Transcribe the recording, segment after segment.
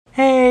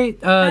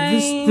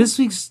Hey,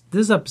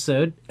 this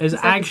episode is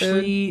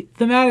actually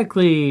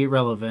thematically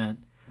relevant.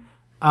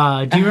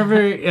 Do you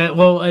remember?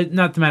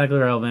 Not thematically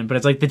relevant, but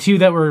it's like the two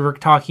that we're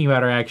talking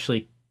about are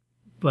actually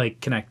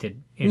like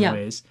connected in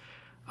ways.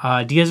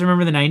 Do you guys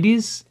remember the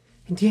 90s?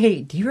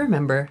 Hey, do you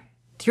remember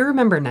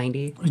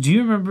 90? Do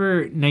you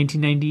remember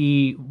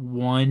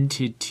 1991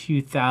 to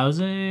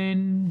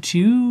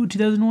 2002,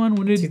 2001?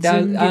 When did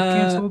Zim get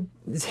canceled?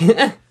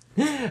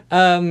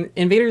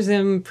 Invader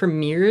Zim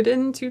premiered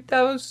in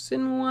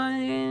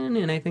 2001,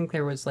 and I think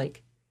there was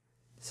like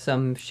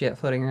some shit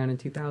floating around in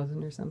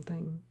 2000 or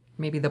something.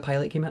 Maybe the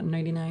pilot came out in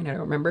 99. I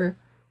don't remember.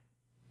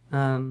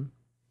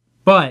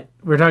 But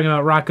we're talking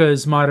about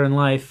Rocko's Modern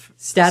Life,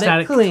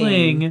 Static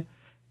Cling,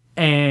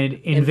 and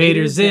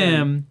Invader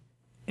Zim.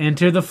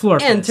 Enter the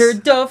Florpus. Enter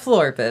the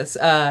Florpus.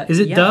 Is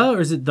it duh or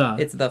is it the?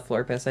 It's the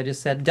Florpus. I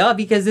just said duh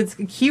because it's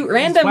cute,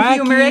 random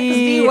humor,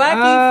 XD,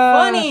 wacky,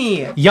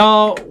 funny.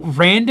 Y'all,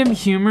 random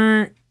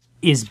humor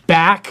is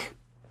back,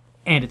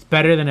 and it's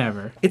better than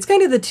ever. It's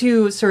kind of the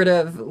two sort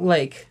of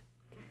like,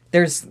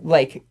 there's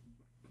like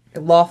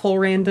lawful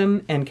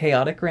random and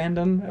chaotic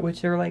random,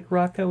 which are like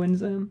Rocko and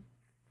Zim.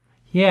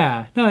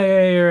 Yeah. No,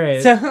 you're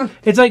right. So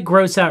it's like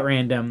gross out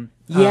random.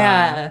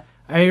 Yeah.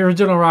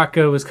 Original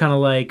Rocko was kind of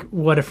like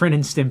what if Ren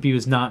and Stimpy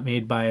was not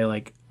made by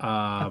like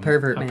a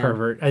pervert,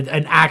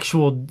 an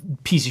actual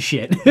piece of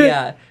shit.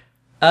 Yeah.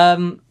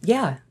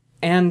 Yeah.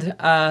 And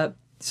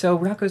so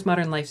Rocko's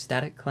Modern Life,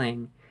 Static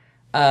Cling.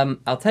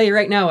 I'll tell you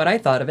right now what I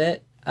thought of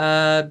it.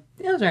 It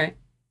was alright.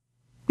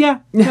 Yeah.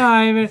 No,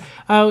 I mean,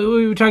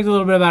 we talked a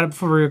little bit about it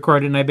before we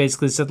recorded, and I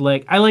basically said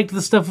like I liked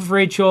the stuff with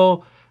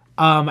Rachel.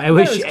 I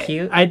wish it was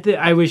cute.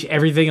 I wish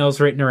everything else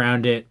written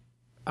around it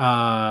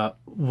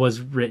was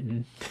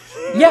written.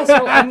 Yeah,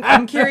 so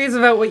I'm curious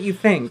about what you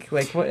think.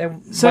 Like, why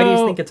do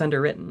you think it's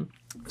underwritten?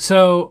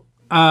 So,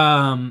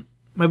 my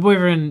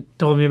boyfriend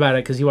told me about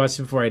it because he watched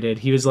it before I did.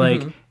 He was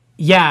like,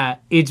 yeah,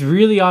 it's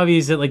really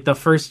obvious that, like, the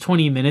first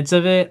 20 minutes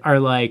of it are,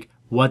 like,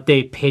 what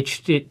they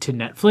pitched it to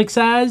Netflix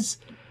as.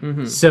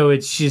 Mm-hmm. So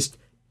it's just,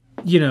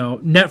 you know,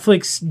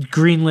 Netflix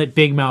greenlit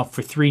Big Mouth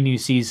for 3 new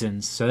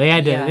seasons. So they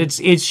had to,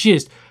 it's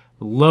just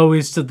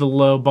lowest of the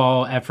low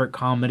ball effort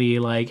comedy,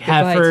 like,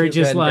 heifer,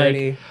 just like...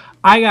 Dirty.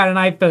 I got an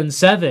iPhone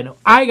 7.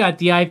 I got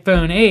the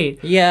iPhone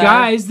 8. Yeah.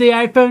 Guys, the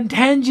iPhone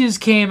 10 just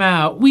came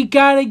out. We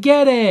gotta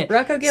get it.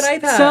 Rocko, get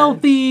iPad.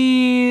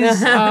 Selfies.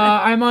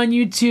 I'm on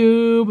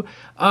YouTube.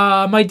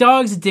 My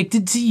dog's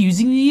addicted to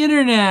using the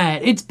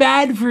internet. It's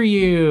bad for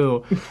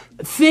you.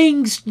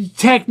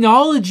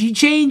 Technology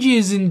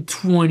changes in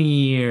 20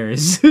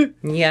 years.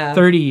 Yeah.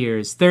 30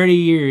 years. 30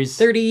 years.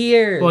 30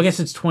 years. Well, I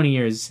guess it's 20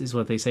 years is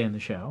what they say in the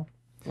show.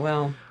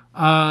 Well...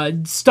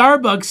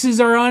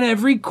 Starbucks are on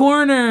every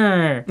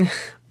corner.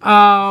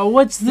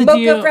 What's the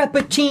deal? Mocha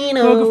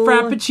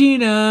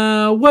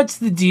Frappuccino. What's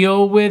the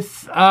deal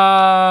with what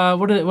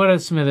are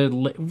some of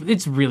the?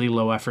 It's really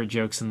low effort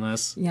jokes in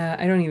this. Yeah,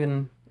 I don't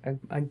even.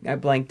 I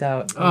blanked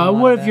out.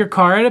 What if your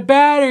car had a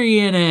battery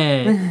in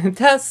it?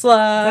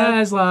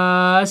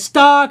 Tesla.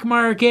 Stock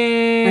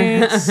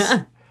markets.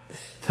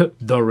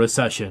 The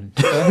recession.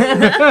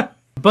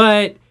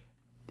 But.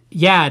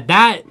 Yeah,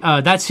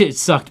 that shit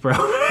sucked, bro.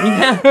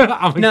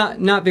 Yeah,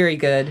 not very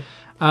good.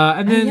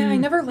 And then I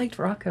never liked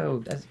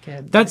Rocko as a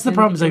kid. That's the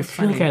problem. Is I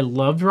feel like I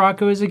loved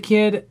Rocko as a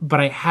kid, but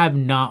I have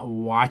not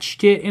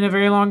watched it in a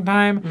very long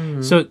time.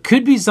 Mm-hmm. So it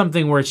could be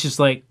something where it's just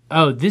like,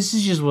 oh, this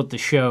is just what the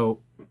show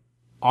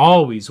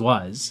always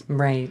was.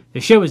 Right.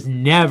 The show was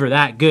never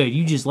that good.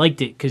 You just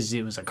liked it because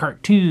it was a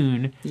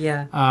cartoon.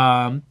 Yeah.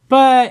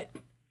 But.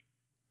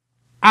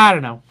 I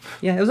don't know.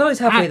 Yeah, it was always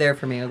halfway there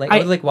for me. Like I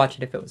would like watch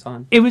it if it was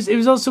on. It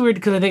was also weird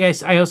because I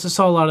think I also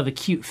saw a lot of the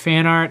cute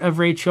fan art of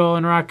Rachel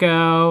and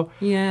Rocko.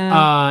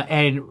 Yeah.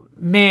 And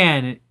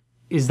man,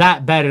 is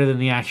that better than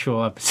the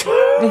actual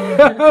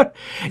episode?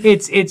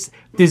 It's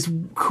this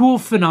cool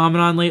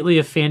phenomenon lately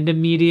of fandom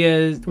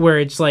media where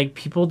it's like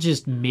people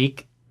just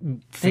make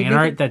fan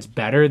art that's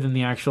better than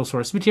the actual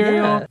source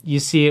material. Yeah. You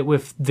see it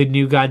with the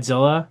new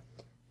Godzilla.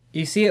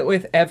 You see it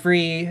with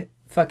every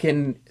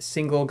fucking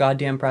single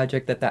goddamn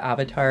project that the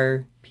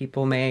Avatar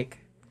people make.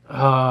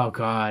 Oh,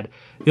 God.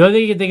 The only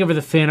thing you can think of with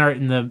the fan art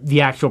and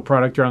the actual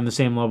product are on the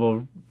same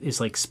level is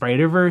like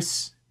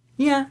Spider-Verse.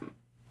 Yeah.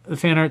 The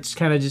fan art's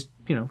kind of just,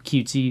 you know,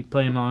 cutesy,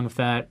 playing along with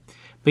that.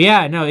 But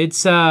yeah, no,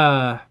 it's,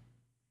 I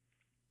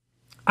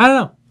don't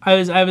know. I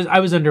was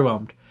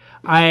underwhelmed.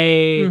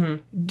 I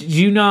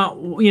do not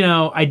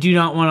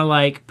want to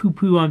like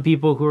poo-poo on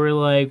people who are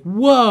like,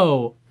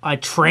 whoa, a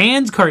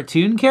trans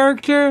cartoon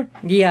character?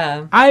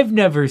 Yeah. I've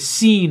never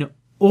seen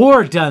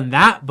or done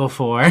that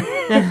before.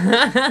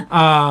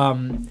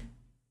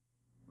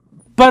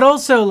 But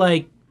also,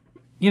 like,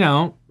 you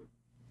know,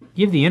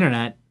 you have the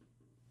internet.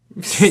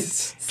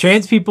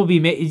 Trans people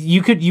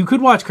you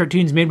could watch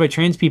cartoons made by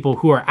trans people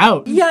who are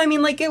out. Yeah, I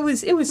mean, like, it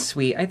was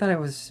sweet. I thought it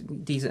was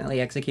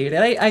decently executed.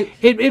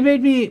 It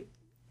made me.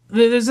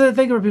 There's a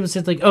thing where people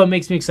say, like, oh, it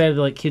makes me excited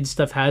that, like, kids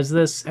stuff has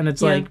this. And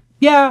it's like,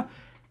 yeah.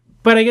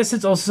 But I guess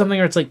it's also something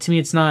where it's like, to me,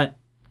 it's not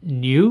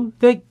new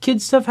that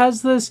kid stuff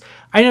has this.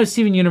 I know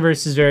Steven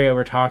Universe is very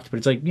overtalked, but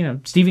it's like,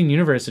 Steven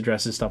Universe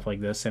addresses stuff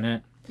like this in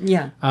it.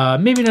 Yeah.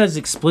 Maybe not as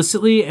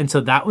explicitly, and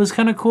so that was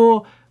kind of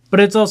cool. But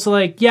it's also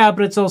like,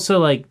 but it's also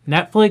like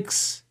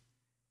Netflix,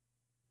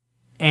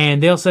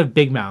 and they also have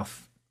Big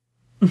Mouth.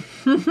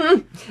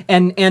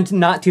 and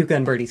not Tuca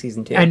and Birdie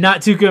season 2. And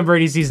not Tuca and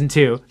Birdie season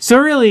 2. So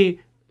really,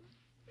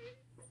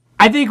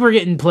 I think we're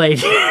getting played.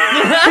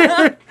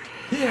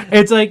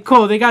 It's like,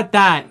 cool, they got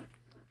that.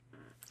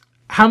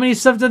 How many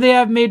stuff do they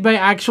have made by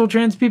actual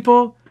trans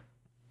people?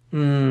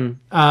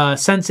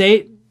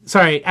 Sense8.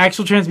 Sorry,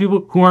 actual trans people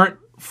who aren't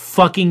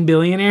fucking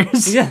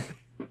billionaires. Yeah.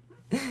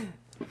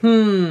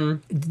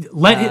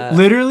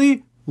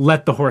 Literally,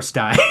 let the horse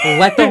die.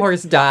 Let the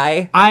horse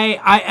die.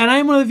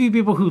 I'm one of the few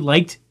people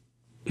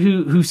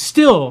who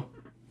still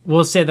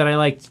will say that I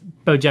liked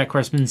BoJack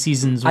Horseman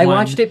seasons 1. I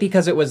watched it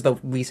because it was the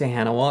Lisa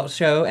Hannah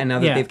show, and now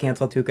that they've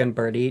canceled Tuca and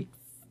Birdie,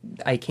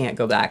 I can't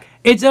go back.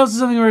 It's also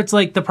something where it's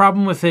like, the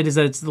problem with it is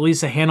that it's the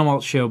Lisa Hannah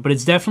show, but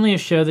it's definitely a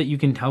show that you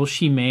can tell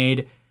she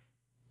made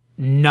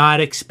not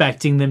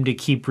expecting them to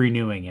keep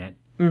renewing it.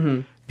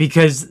 Mm-hmm.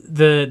 Because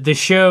the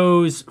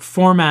show's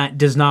format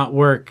does not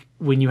work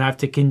when you have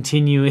to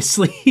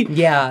continuously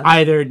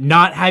either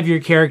not have your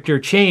character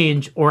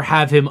change or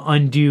have him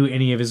undo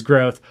any of his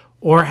growth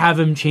or have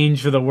him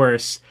change for the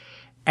worse.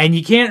 And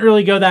you can't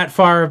really go that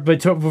far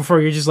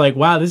before you're just like,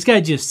 wow, this guy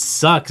just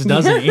sucks,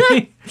 doesn't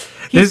he?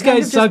 This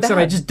guy sucks and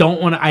I just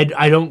don't want to,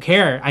 I don't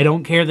care. I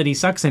don't care that he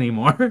sucks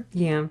anymore.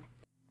 Yeah.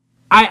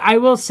 I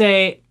will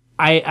say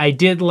I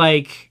did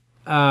like,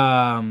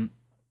 I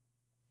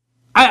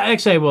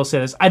will say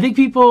this. I think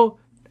people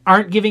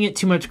aren't giving it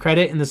too much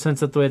credit in the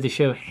sense that the way the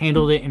show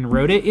handled it and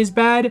wrote it is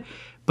bad.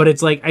 But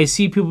it's like, I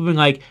see people being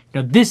like,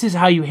 this is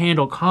how you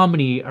handle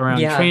comedy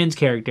around trans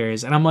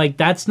characters. And I'm like,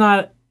 that's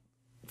not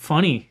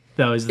funny.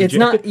 Though, is the it's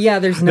joke. Not. Yeah,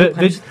 there's no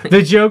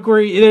the joke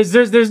where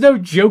there's no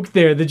joke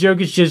there. The joke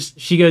is just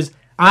she goes,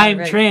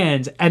 "I'm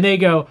trans," and they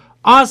go,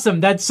 "Awesome,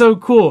 that's so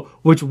cool."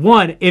 Which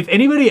one? If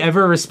anybody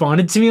ever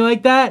responded to me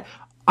like that,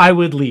 I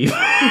would leave.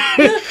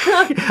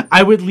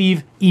 I would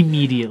leave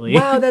immediately.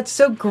 Wow, that's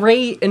so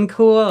great and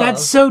cool.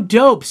 That's so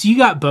dope. So you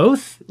got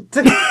both.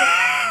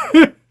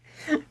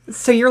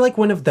 So you're like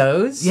one of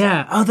those?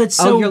 Yeah. Oh, that's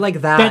so. Oh, you're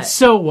like that. That's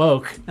so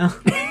woke.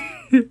 Oh.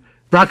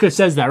 Rocko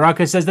says that.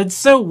 Rocko says that's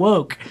so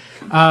woke.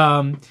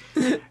 No,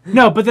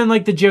 but then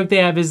like the joke they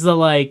have is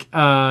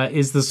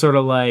the sort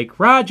of like,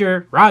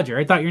 Roger,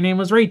 I thought your name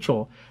was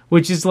Rachel,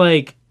 which is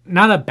like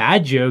not a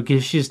bad joke.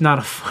 It's just not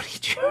a funny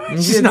joke.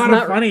 It's just not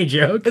a funny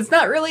joke. It's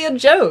not really a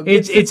joke.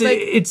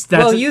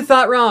 You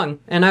thought wrong,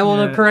 and I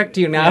will correct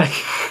you now.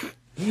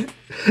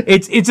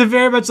 It's a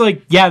very much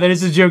like, that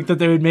is a joke that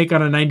they would make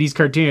on a 90s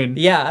cartoon.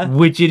 Yeah.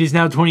 Which it is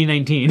now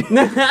 2019.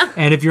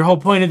 And if your whole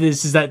point of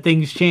this is that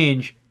things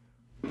change,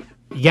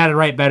 you gotta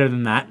write better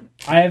than that.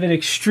 I have an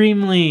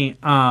extremely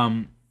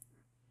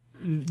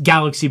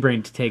galaxy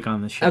brain to take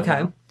on this show.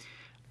 Okay.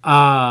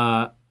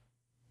 I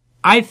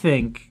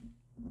think,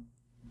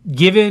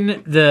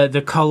 given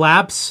the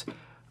collapse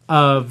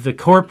of the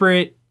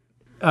corporate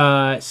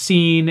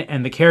scene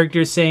and the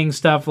characters saying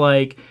stuff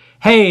like,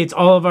 hey, it's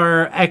all of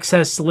our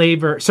surplus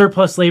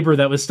labor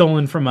that was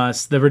stolen from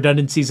us, the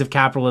redundancies of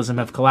capitalism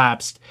have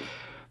collapsed,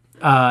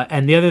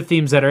 and the other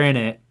themes that are in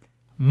it,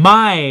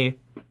 my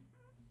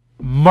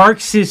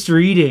Marxist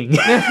reading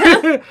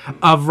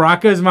of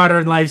Rocko's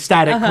Modern Life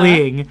Static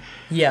Fleeing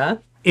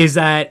is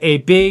that a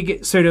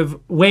big sort of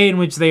way in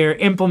which they are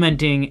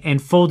implementing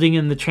and folding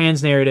in the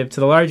trans narrative to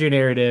the larger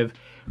narrative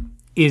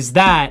is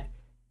that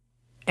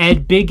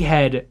Ed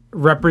Bighead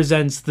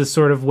represents the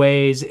sort of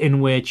ways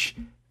in which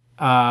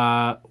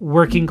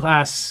working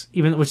class,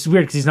 which is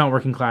weird because he's not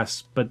working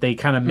class, but they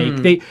kind of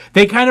make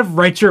they kind of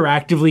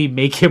retroactively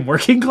make him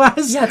working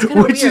class,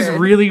 which is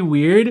really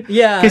weird.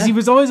 Yeah, because he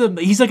was always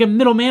he's like a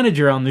middle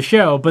manager on the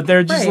show, but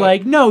they're just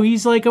like, no,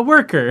 he's like a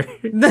worker.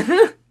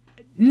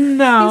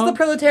 No, he's the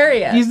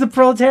proletariat. He's the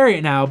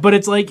proletariat now, but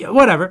it's like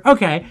whatever.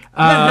 Okay,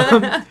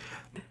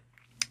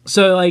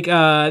 so like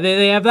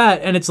they have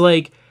that, and it's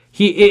like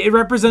it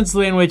represents the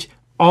way in which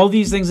all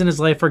these things in his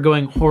life are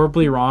going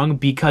horribly wrong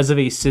because of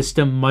a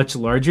system much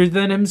larger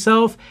than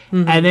himself.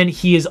 Mm-hmm. And then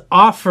he is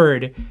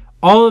offered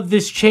all of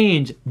this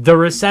change, the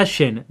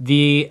recession,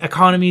 the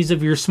economies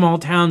of your small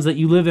towns that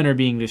you live in are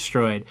being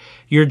destroyed.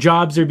 Your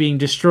jobs are being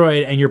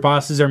destroyed and your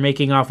bosses are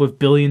making off with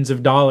billions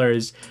of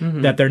dollars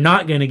that they're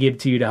not going to give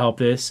to you to help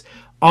this.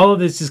 All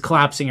of this is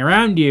collapsing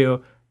around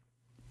you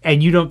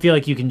and you don't feel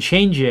like you can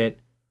change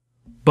it.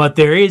 But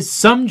there is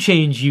some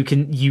change you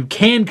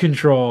can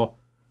control,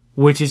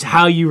 which is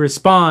how you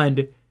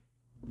respond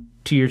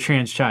to your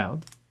trans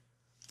child.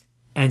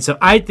 And so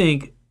I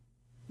think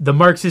the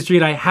Marxist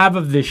read I have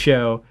of this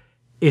show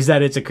is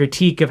that it's a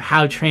critique of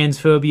how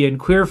transphobia and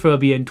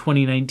queerphobia in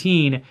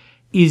 2019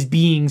 is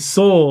being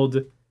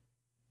sold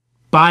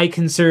by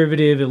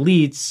conservative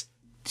elites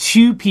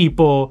to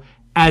people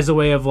as a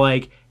way of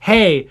like,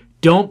 hey,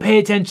 don't pay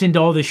attention to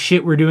all the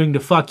shit we're doing to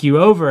fuck you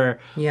over.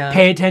 Yeah.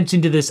 Pay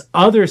attention to this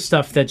other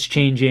stuff that's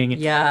changing.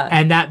 Yeah.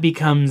 And that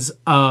becomes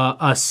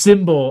a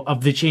symbol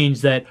of the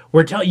change that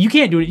we're telling you.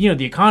 Can't do it.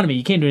 The economy,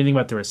 you can't do anything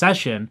about the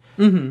recession,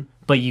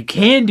 but you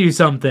can do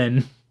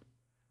something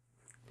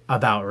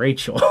about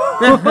Rachel.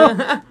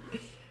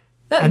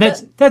 And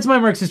that's my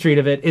Marxist read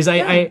of it. Is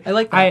I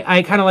like that.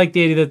 I kind of like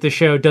the idea that the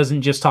show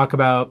doesn't just talk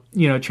about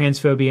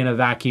transphobia in a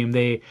vacuum.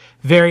 They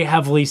very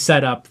heavily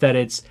set up that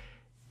it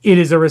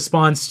is a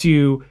response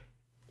to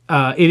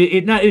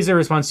it not is a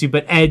response to,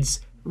 but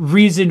Ed's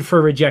reason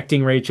for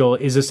rejecting Rachel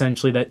is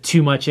essentially that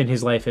too much in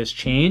his life has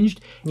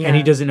changed and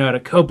he doesn't know how to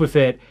cope with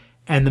it.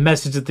 And the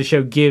message that the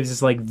show gives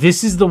is like,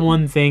 this is the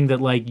one thing that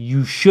like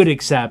you should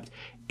accept.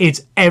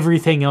 It's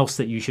everything else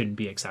that you shouldn't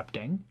be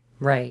accepting.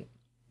 Right.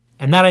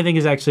 And that, I think,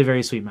 is actually a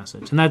very sweet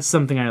message. And that's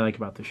something I like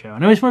about the show.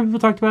 And I wish more people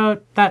talked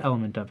about that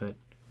element of it.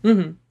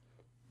 Mm-hmm.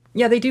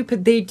 Yeah, they do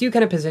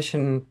kind of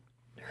position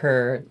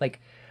her,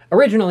 like,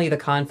 originally the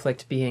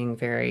conflict being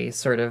very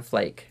sort of,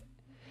 like,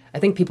 I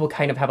think people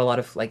kind of have a lot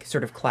of, like,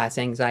 sort of class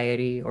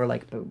anxiety or,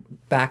 like,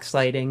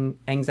 backsliding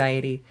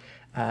anxiety.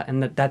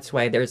 And that's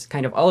why there's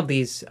kind of all of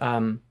these,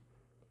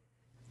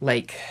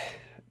 like,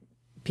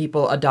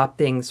 people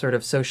adopting sort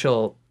of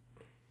social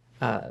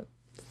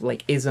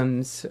like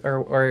isms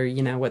or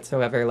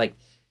whatsoever, like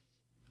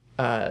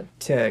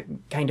to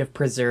kind of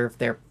preserve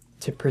their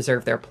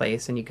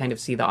place, and you kind of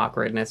see the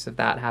awkwardness of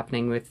that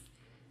happening with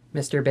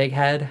Mr. Big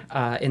Head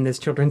in this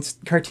children's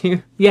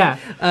cartoon. Yeah.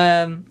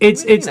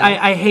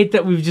 I hate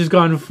that we've just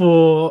gone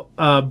full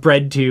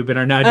bread tube and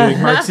are now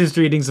doing Marxist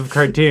readings of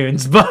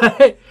cartoons,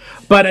 but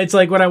it's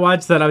like when I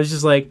watched that I was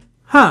just like,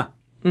 huh.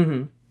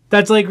 Mm-hmm.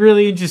 That's like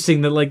really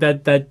interesting that like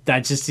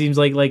that just seems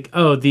like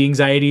oh, the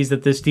anxieties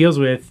that this deals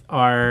with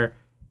are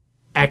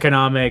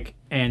economic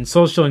and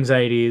social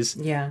anxieties.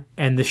 Yeah.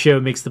 And the show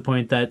makes the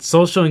point that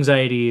social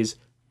anxieties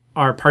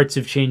are parts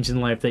of change in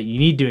life that you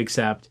need to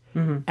accept.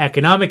 Mm-hmm.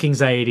 Economic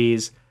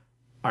anxieties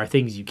are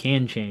things you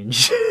can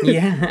change.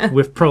 Yeah.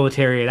 With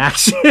proletariat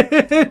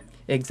action.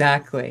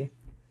 Exactly.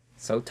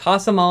 So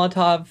toss a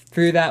Molotov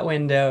through that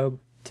window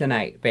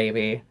tonight,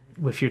 baby.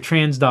 With your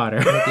trans daughter.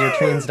 With your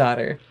trans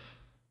daughter.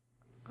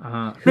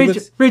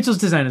 Rachel's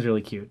design is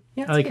really cute.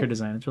 Yeah, I like her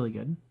design. It's really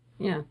good.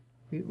 Yeah.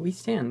 We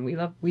stand. We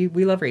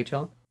love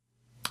Rachel.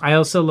 I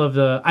also love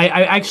I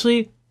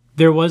actually,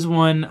 there was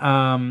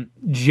one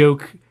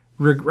joke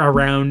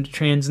around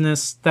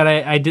transness that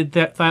I did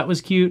that thought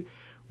was cute,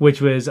 which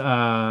was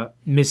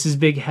Mrs.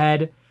 Big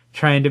Head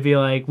trying to be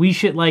like, we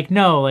should like,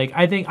 no, like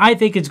I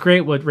think it's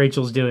great what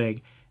Rachel's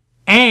doing.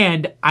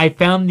 And I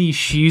found these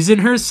shoes in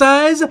her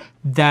size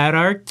that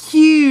are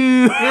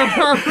cute.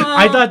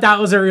 I thought that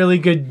was a really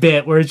good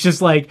bit where it's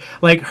just like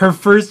her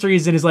first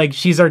reason is like,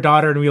 she's our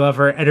daughter and we love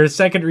her. And her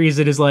second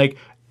reason is like,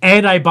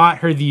 and I bought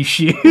her these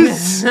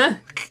shoes.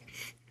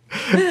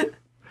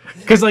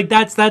 Because like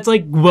that's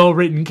like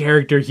well-written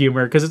character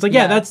humor. Because it's like,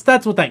 yeah,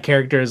 that's what that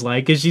character is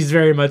like. Is she's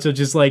very much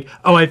just like,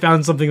 oh, I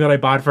found something that I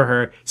bought for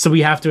her, so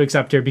we have to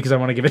accept her because I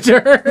want to give it to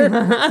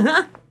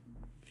her.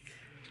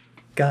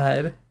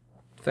 God.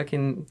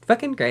 Fucking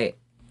great.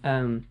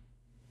 But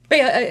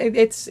yeah,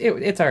 it's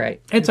all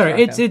right. It's all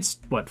right. It's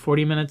what,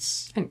 40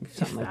 minutes?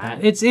 Something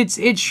like that.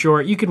 It's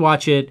short. You could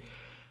watch it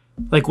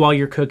like while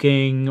you're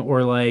cooking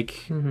or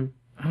like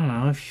I don't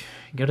know, if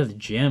you go to the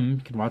gym,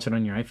 you can watch it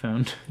on your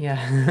iPhone.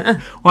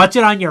 Yeah. Watch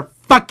it on your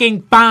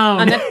fucking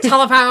phone. On the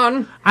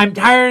telephone. I'm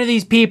tired of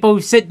these people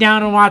who sit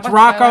down and watch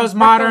Rocko's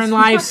Modern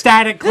Life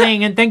Static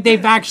Cling and think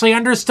they've actually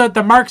understood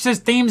the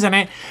Marxist themes in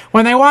it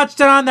when they watched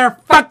it on their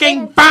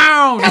fucking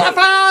phone.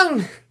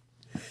 Telephone.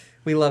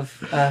 We love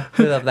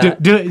that.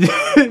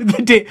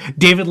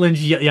 David Lynch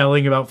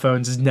yelling about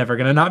phones is never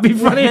gonna not be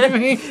funny to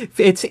me.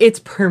 It's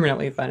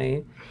permanently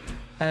funny.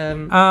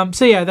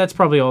 So yeah, that's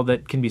probably all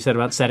that can be said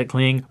about Static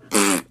Cling.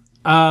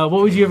 What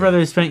would you have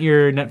rather spent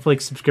your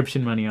Netflix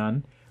subscription money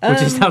on?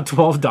 Which is now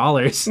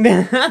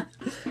 $12.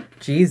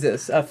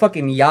 Jesus, a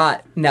fucking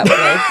yacht,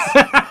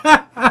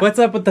 Netflix. What's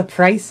up with the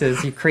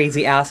prices, you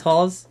crazy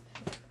assholes?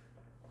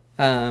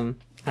 I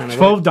don't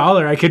know.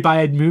 $12, I could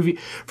buy a movie.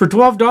 For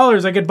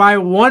 $12, I could buy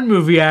one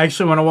movie I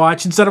actually want to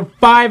watch instead of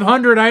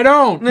 500 I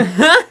don't.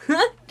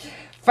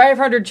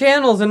 500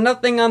 channels and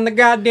nothing on the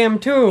goddamn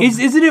tube.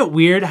 Isn't it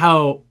weird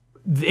how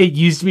it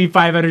used to be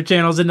 500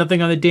 channels and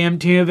nothing on the damn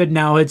tube, and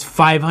now it's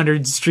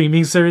 500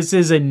 streaming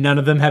services and none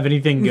of them have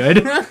anything good?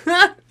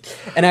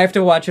 And I have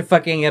to watch a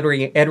fucking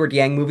Edward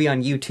Yang movie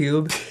on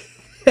YouTube.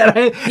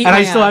 and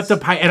I still have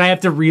to and I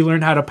have to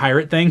relearn how to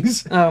pirate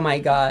things. Oh my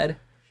god.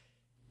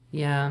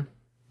 Yeah.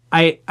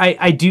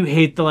 I do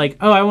hate the like,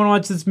 oh, I want to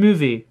watch this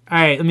movie. All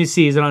right, let me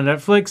see. Is it on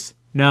Netflix?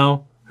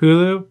 No.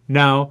 Hulu?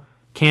 No.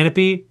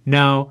 Canopy?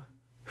 No.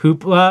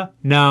 Hoopla?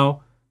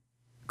 No.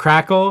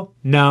 Crackle?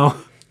 No.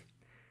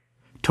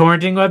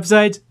 Torrenting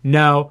websites?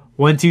 No.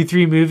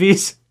 123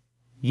 movies?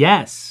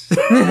 Yes.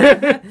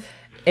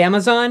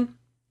 Amazon?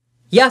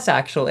 Yes,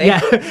 actually.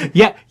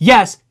 Yeah.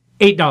 Yes.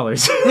 $8.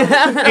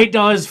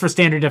 $8 for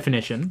standard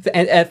definition.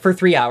 And for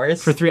 3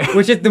 hours. For 3 hours.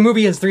 Which is, the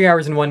movie is 3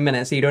 hours and 1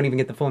 minute, so you don't even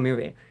get the full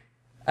movie.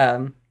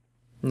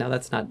 No,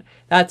 that's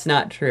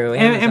not true.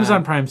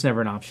 Amazon Prime's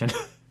never an option.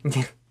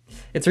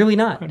 It's really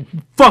not.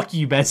 Fuck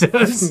you,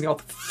 Bezos. I'll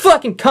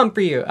fucking come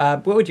for you.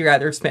 What would you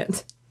rather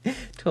spend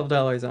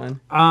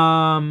 $12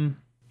 on?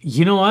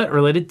 You know what?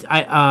 Related, for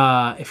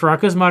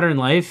Rocko's Modern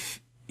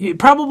Life,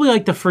 probably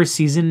like the first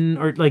season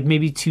or like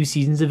maybe 2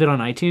 seasons of it on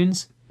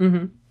iTunes.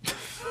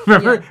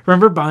 Mm-hmm.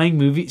 Remember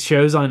buying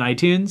shows on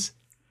iTunes?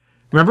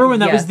 Remember when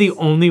that was the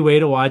only way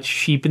to watch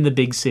Sheep in the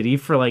Big City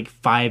for like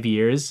 5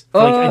 years,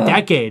 for like a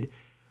decade?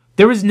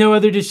 There was no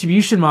other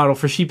distribution model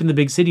for Sheep in the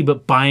Big City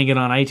but buying it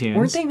on iTunes.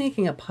 Weren't they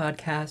making a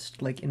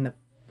podcast like in the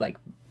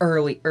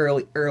early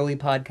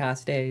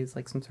podcast days,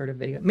 like some sort of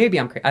video? Maybe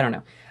I'm crazy. I don't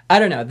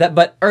know that,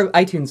 but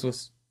iTunes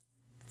was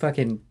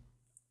fucking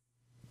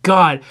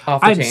God.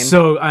 Off the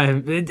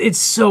chain. It's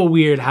so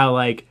weird how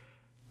like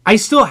I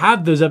still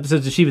have those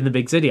episodes of Sheep in the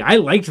Big City. I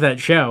liked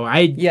that show.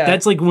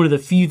 That's like one of the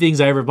few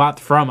things I ever bought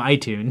from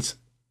iTunes.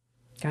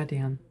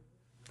 Goddamn.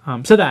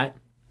 So that.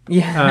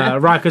 Yeah.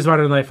 Rocko's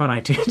Modern Life on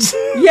iTunes.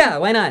 Yeah,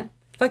 why not?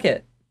 Fuck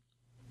it.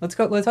 Let's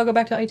all go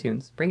back to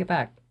iTunes. Bring it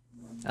back.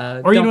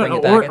 Or you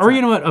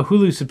know what? A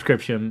Hulu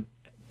subscription,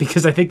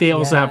 because I think they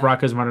also have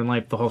Rocko's Modern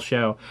Life, the whole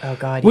show. Oh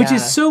God, which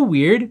is so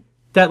weird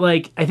that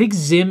like I think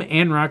Zim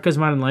and Rocko's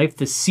Modern Life,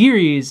 the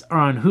series, are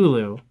on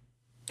Hulu.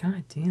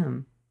 God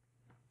damn.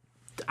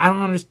 I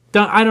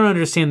don't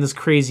understand this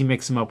crazy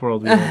mix 'em up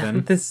world we live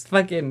in. This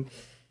fucking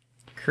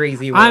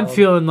crazy world. I'm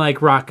feeling like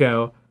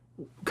Rocko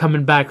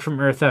coming back from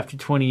Earth after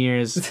 20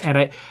 years,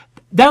 and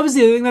that was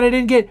the other thing that I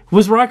didn't get.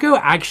 Was Rocko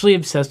actually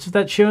obsessed with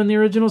that show in the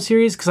original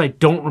series? Because I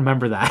don't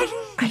remember that.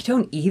 I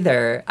don't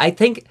either. I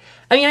think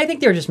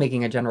they were just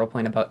making a general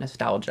point about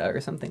nostalgia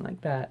or something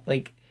like that.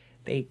 Like,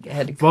 they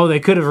had... Well, they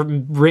could have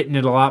written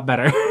it a lot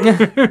better.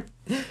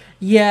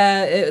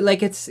 Yeah,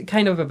 it's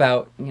kind of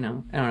about, I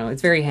don't know,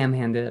 it's very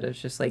ham-handed.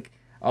 It's just, like,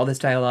 all this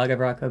dialogue of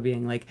Rocko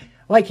being like,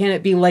 why can't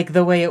it be like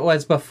the way it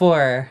was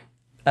before?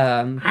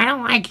 I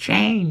don't like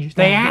change.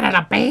 They added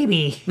a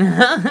baby.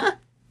 Girl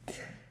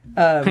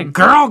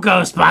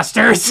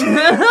Ghostbusters.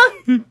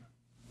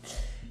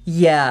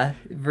 Yeah,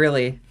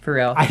 really, for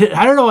real. I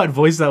don't know what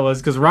voice that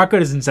was, because Rocko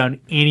doesn't sound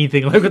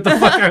anything like what the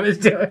fuck I was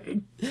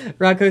doing.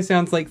 Rocko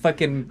sounds like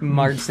fucking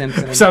Marge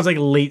Simpson. Sounds like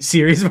late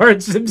series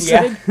Marge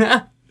Simpson.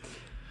 Yeah.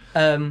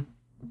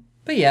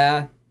 But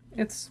yeah,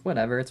 it's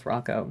whatever. It's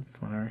Rocko.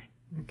 Whatever.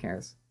 Who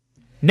cares?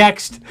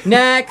 Next.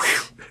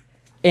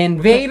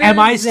 Invader. Am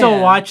I still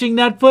watching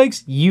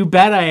Netflix? You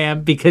bet I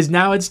am, because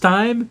now it's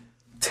time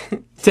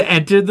to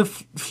enter the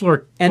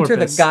Enter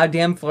the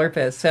goddamn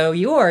Florpus. So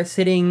you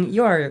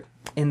are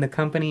in the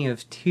company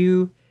of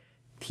 2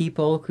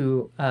 people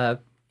who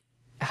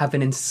have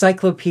an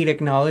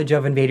encyclopedic knowledge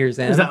of Invader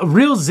Zim. Is that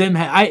real Zim?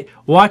 I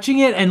watching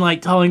it and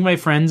like telling my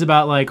friends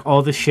about like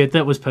all the shit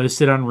that was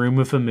posted on Room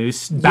with a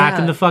Moose back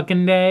in the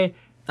fucking day.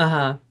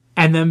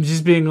 And them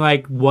just being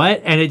like,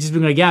 what? And it just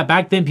being like, yeah,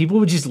 back then people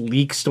would just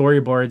leak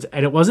storyboards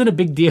and it wasn't a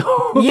big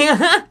deal.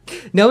 Yeah.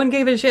 No one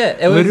gave a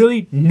shit.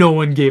 Literally no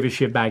one gave a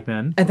shit back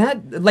then. And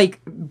that, like,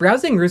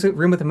 browsing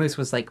Room with a Moose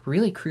was like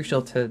really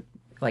crucial to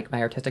like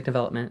my artistic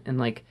development and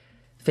like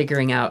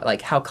figuring out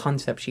like how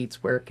concept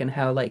sheets work and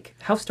how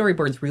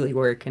storyboards really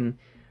work, and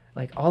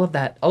like all of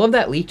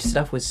that leaked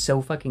stuff was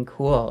so fucking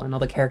cool, and all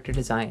the character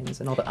designs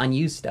and all the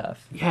unused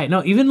stuff. Yeah,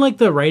 no, even like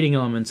the writing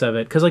elements of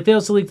it, because like they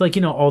also leaked like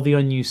all the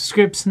unused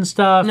scripts and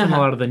stuff, and a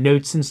lot of the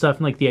notes and stuff,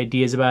 and like the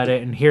ideas about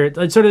it. And here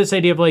it's sort of this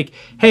idea of like,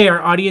 hey,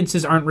 our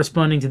audiences aren't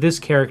responding to this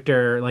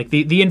character, like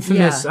the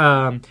infamous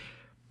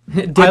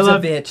Dib's a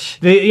bitch.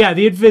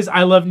 The infamous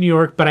I love New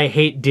York, but I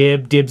hate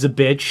Dib. Dib's a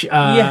bitch.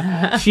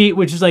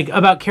 Which is like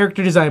about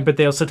character design, but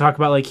they also talk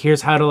about like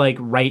here's how to like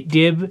write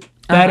Dib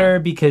better,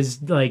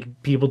 because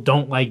like people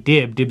don't like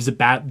Dib. Dib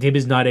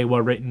is not a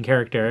well written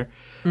character.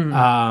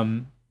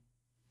 And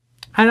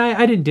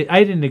I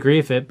didn't agree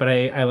with it, but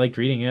I liked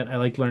reading it. I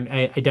liked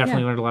I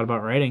definitely learned a lot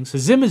about writing. So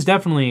Zim is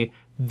definitely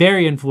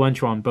very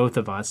influential on both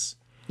of us.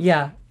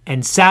 Yeah.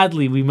 And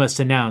sadly, we must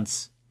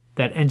announce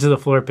that Enter the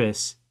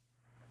Florpus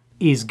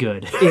is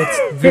good.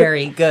 It's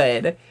very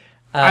good.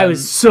 I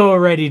was so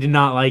ready to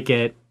not like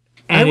it.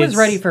 And I was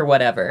ready for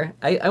whatever.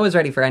 I was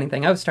ready for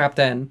anything. I was strapped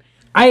in.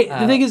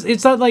 The thing is,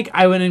 it's not like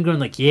I went in going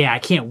like, yeah, I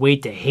can't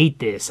wait to hate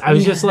this. I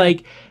was just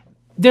like,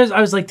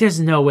 there's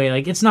no way.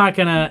 Like, it's not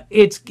gonna,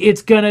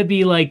 it's gonna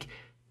be like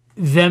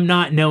them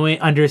not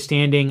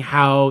understanding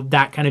how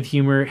that kind of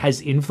humor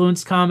has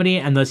influenced comedy,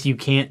 and thus you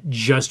can't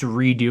just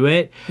redo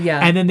it.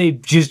 Yeah. And then they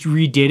just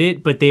redid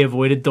it, but they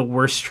avoided the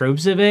worst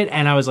tropes of it.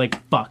 And I was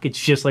like, fuck, it's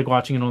just like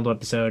watching an old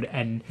episode.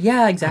 And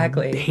yeah,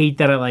 exactly. I hate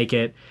that I like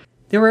it.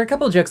 There were a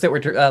couple jokes that were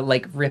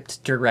like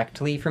ripped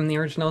directly from the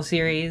original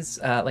series.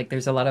 Like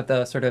there's a lot of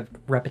the sort of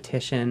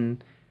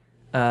repetition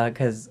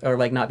or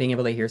like not being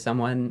able to hear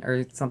someone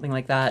or something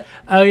like that.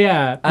 Oh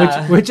yeah,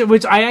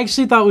 which I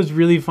actually thought was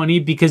really funny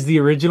because the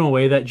original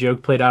way that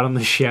joke played out on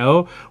the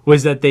show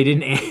was that they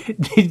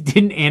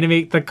didn't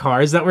animate the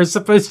cars that were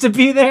supposed to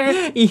be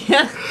there.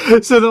 Yeah.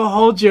 So the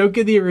whole joke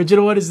in the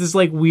original one is this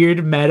like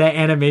weird meta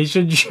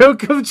animation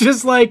joke of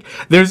just like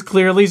there's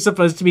clearly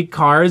supposed to be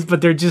cars,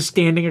 but they're just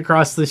standing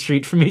across the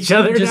street from each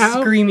other just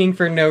now. Screaming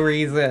for no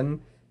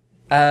reason.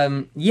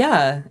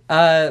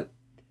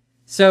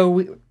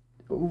 So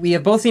we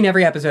have both seen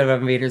every episode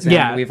of Invader Zim.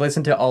 Yeah. We've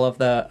listened to all of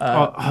the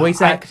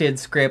voice-acted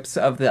scripts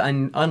of the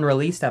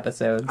unreleased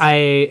episodes.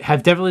 I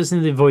have definitely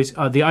listened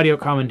to the audio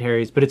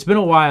commentaries, but it's been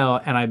a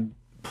while, and I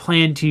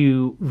plan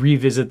to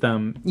revisit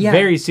them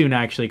very soon,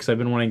 actually, because I've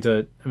been wanting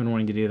to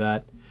do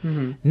that.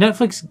 Mm-hmm.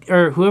 Netflix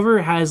or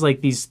whoever has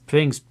like these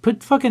things,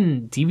 put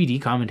fucking DVD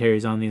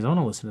commentaries on these. I want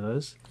to listen to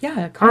those.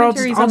 Yeah,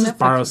 commentaries I'll just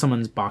borrow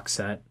someone's box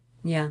set.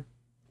 Yeah,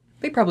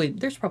 there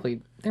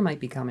might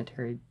be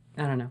commentary.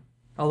 I don't know.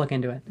 I'll look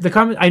into it.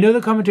 I know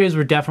the commentaries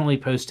were definitely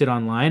posted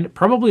online,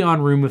 probably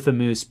on Room with the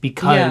Moose,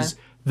 because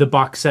the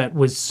box set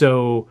was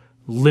so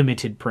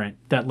limited print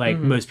that like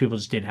most people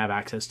just didn't have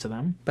access to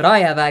them. But I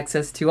have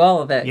access to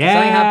all of it. Yeah,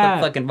 I have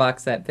the fucking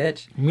box set,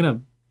 bitch. I'm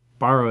gonna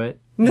borrow it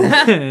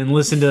and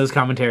listen to those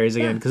commentaries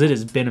again because it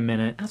has been a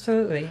minute.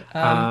 Absolutely.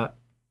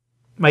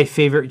 My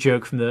favorite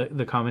joke from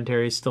the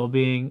commentary still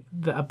being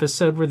the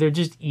episode where they're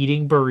just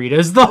eating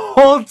burritos the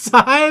whole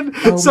time.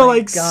 Oh so my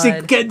like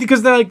God.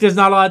 because they're like there's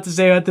not a lot to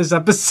say about this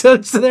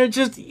episode, so they're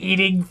just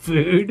eating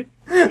food.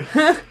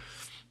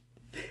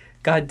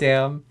 God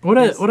damn. What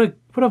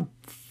a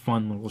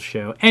fun little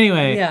show.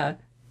 Anyway,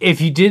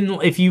 if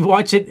you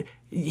watch it,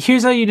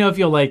 here's how you know if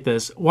you'll like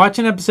this. Watch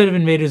an episode of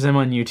Invader Zim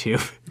on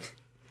YouTube.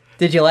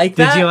 Did you like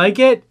that? Did you like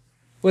it?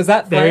 Was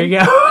that fun? There you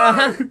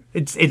go.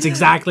 It's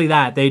exactly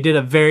that. They did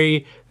a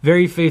very,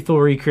 very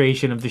faithful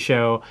recreation of the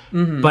show,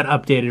 but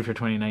updated for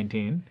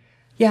 2019.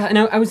 Yeah, and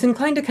I was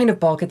inclined to kind of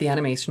balk at the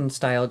animation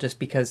style just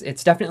because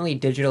it's definitely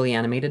digitally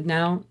animated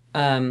now.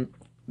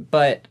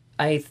 But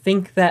I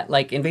think that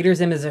like Invader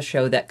Zim is a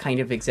show that kind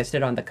of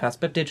existed on the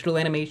cusp of digital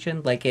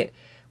animation. Like it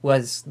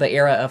was the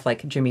era of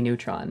like Jimmy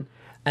Neutron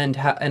and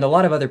a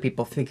lot of other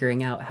people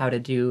figuring out how to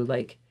do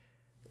like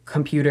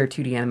computer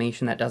 2D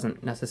animation that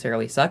doesn't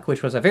necessarily suck,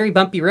 which was a very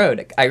bumpy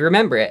road. I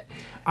remember it.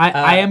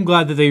 I am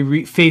glad that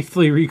they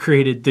faithfully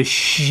recreated the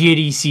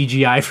shitty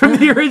CGI from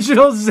the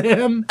original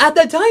Zim. At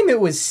the time,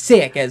 it was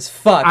sick as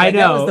fuck. I know.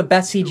 That was the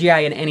best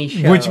CGI in any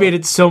show. Which made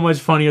it so much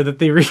funnier that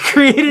they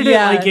recreated it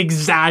like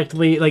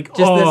exactly like just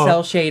the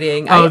cell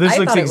shading. This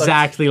looks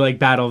exactly like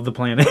Battle of the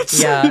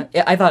Planets. Yeah,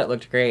 I thought it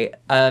looked great.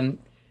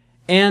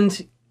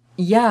 And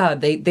yeah,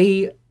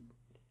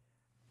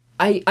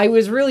 I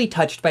was really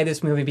touched by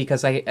this movie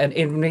because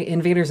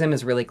Invader Zim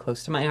is really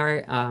close to my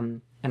heart.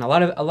 And a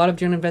lot of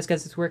Joan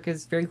Vasquez's work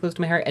is very close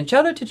to my heart. And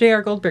shout out to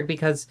J.R. Goldberg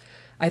because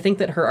I think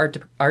that her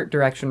art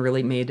direction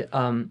really made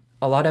a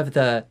lot of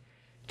the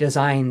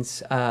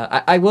designs.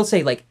 I will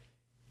say, like,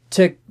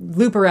 to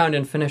loop around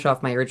and finish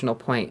off my original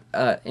point,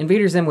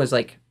 Invader Zim was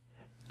like,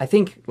 I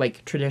think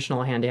like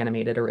traditional hand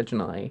animated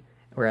originally,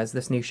 whereas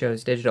this new show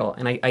is digital.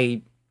 And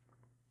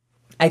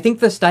I think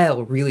the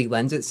style really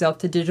lends itself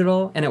to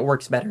digital, and it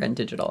works better in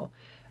digital.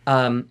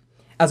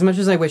 As much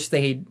as I wish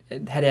they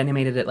had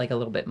animated it like a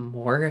little bit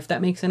more, if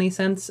that makes any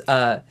sense.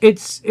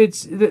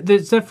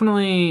 There's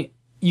definitely,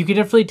 you can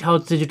definitely tell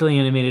it's digitally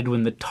animated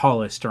when the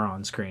tallest are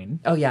on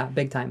screen. Oh yeah,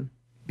 big time.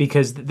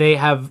 Because they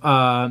have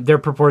their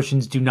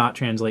proportions do not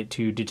translate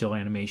to digital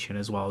animation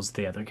as well as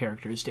the other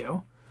characters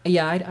do.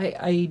 Yeah,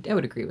 I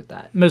would agree with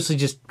that. Mostly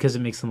just because it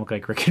makes them look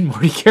like Rick and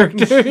Morty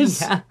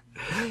characters. Yeah.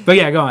 But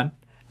yeah, go on.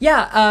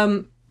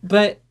 Yeah,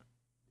 but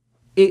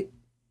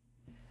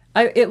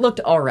it looked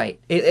all right.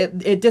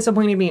 It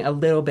disappointed me a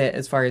little bit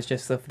as far as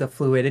just the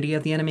fluidity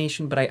of the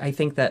animation, but I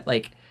think that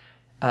like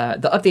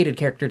the updated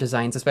character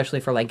designs, especially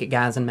for like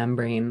Gaz and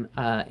Membrane,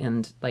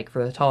 and like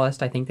for the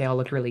tallest, I think they all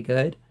looked really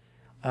good.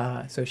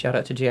 So shout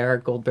out to J.R.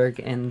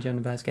 Goldberg and Joan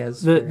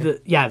Vasquez. The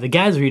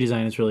Gaz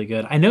redesign is really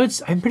good.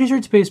 I'm pretty sure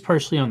it's based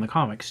partially on the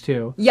comics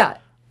too. Yeah.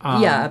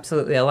 Yeah,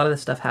 absolutely. A lot of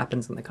this stuff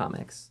happens in the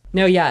comics.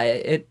 No, yeah,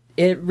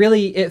 it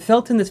really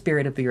felt in the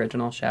spirit of the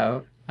original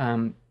show.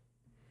 And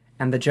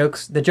the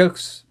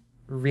jokes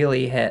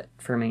really hit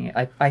for me.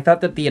 I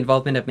thought that the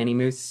involvement of Minnie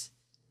Moose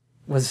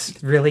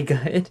was really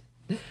good.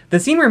 The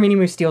scene where Minnie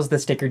Moose steals the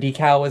sticker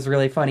decal was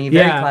really funny.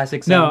 Very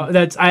classic scene. No,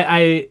 that's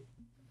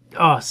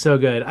so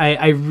good.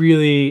 I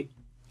really,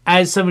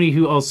 as somebody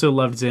who also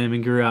loved Zim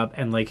and grew up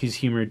and like whose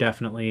humor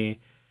definitely,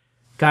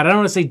 God, I don't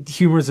want to say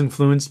humor's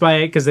influenced by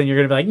it because then you're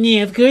gonna be like,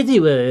 yeah, of course he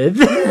would.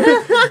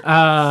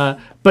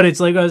 But it's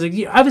like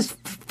I was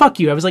fuck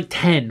you. I was like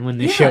 10 when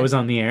this show was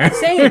on the air.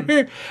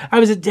 Same. I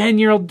was a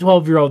 10-year-old,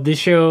 12-year-old. This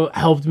show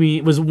helped me.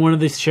 It was one of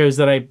the shows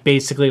that I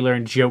basically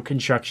learned joke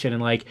construction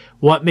and like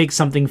what makes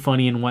something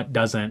funny and what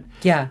doesn't.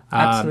 Yeah,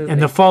 absolutely.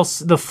 And the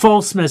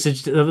false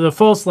message, the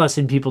false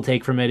lesson people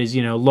take from it is,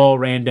 you know, lol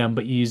random,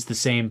 but you use the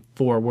same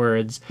 4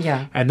 words.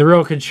 Yeah. And the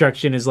real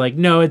construction is like,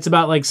 no, it's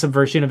about like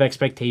subversion of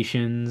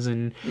expectations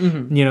and,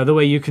 you know, the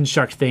way you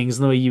construct things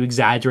and the way you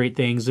exaggerate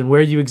things and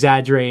where you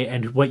exaggerate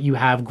and what you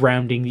have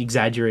grounding the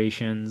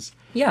exaggerations.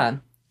 Yeah.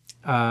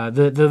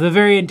 The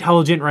very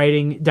intelligent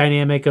writing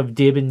dynamic of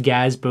Dib and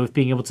Gaz both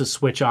being able to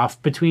switch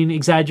off between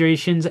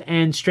exaggerations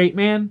and straight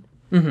man.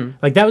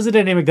 Like that was a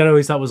dynamic that I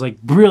always thought was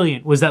like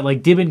brilliant, was that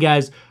like Dib and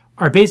Gaz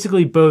are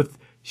basically both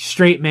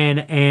straight man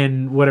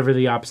and whatever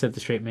the opposite of the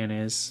straight man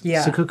is.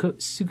 Yeah.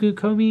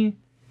 Tsukukomi?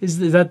 Is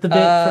that the bit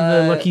from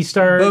the Lucky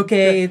Star?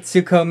 Bokeh,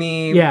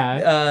 Tsukomi,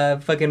 yeah.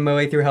 fucking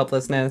Moe through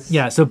helplessness.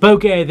 Yeah, so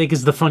Bokeh I think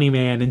is the funny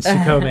man and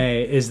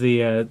Tsukome is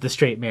the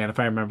straight man, if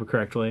I remember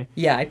correctly.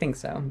 Yeah, I think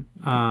so.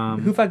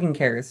 Who fucking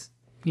cares?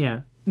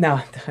 Yeah.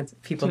 No, that's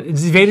people.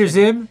 Invader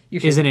Zim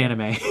is an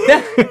anime.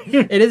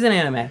 It is an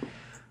anime.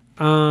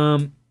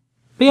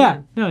 But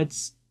yeah, no,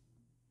 it's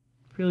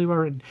really well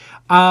written.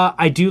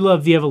 I do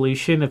love the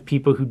evolution of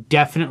people who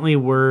definitely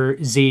were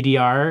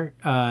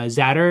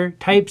Zadar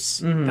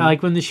types,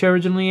 like when the show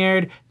originally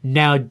aired.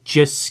 Now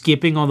just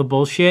skipping all the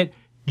bullshit,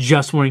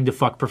 just wanting to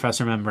fuck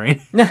Professor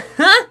Membrane.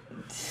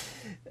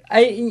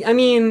 I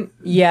mean,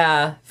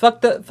 yeah,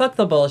 fuck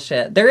the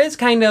bullshit. There is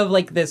kind of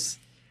like this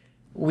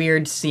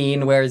weird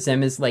scene where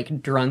Zim is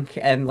like drunk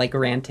and like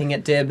ranting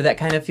at Dib that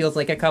kind of feels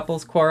like a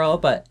couple's quarrel,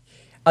 but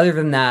other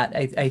than that,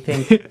 I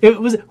think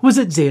was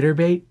it Zader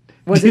bait?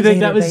 Was Do you it think Zader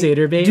that was bait?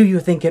 Zader bait? Do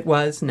you think it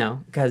was?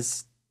 No,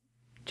 because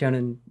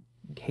Jonan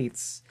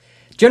hates.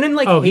 Jonan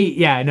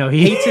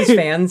hates his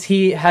fans.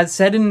 He has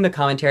said in the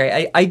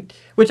commentary, I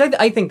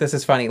think this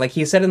is funny. Like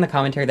he said in the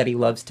commentary that he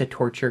loves to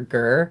torture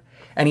Gur,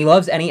 and he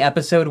loves any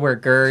episode where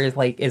Gur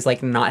is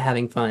not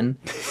having fun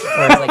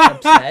or is like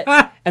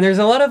upset. And there's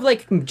a lot of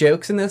like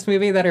jokes in this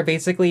movie that are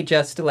basically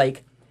just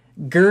like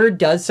Gur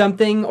does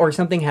something or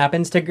something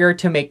happens to Gur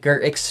to make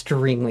Gur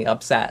extremely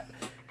upset,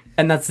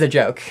 and that's the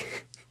joke.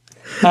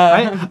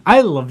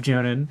 I love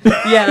Jonan.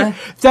 Yeah,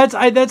 that's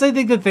I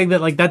think the thing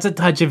that like that's a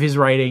touch of his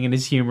writing and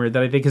his humor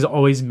that I think is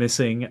always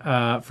missing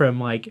from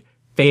like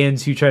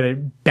fans who try to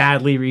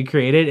badly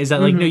recreate it, is that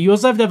like no, you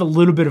also have to have a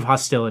little bit of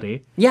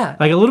hostility. Yeah,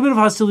 like a little bit of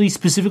hostility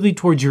specifically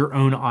towards your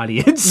own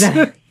audience.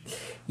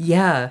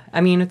 Yeah,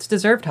 I mean it's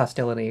deserved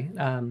hostility.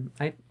 I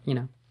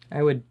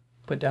would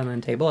put down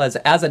on the table as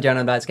a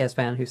Jonan Vasquez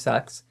fan who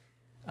sucks.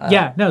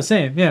 Yeah, no,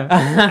 same. Yeah,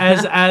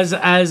 as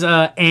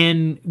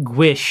Anne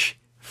Gwish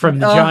from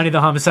the Johnny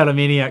the Homicidal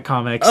Maniac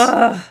comics.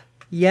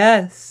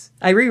 Yes,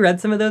 I reread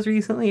some of those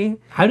recently.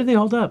 How do they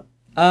hold up?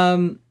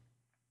 I'm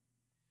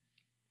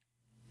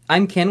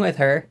kin with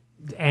her.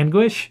 Anne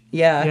Gwish?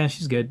 Yeah,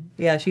 she's good.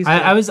 Yeah, she's good.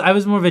 I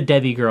was more of a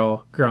Debbie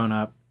girl growing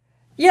up.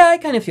 Yeah, I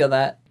kind of feel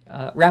that.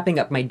 Wrapping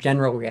up my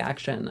general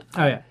reaction.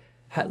 Oh yeah.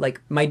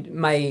 Like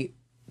my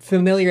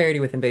familiarity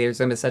with Invader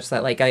Zim is such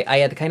that like I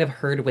had kind of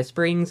heard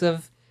whisperings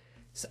of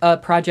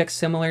projects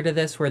similar to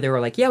this where they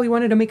were like, yeah, we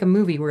wanted to make a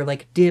movie where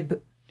like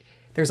Dib,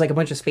 there's like a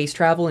bunch of space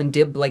travel and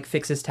Dib like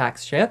fixes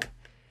Tak's ship.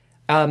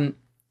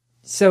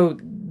 So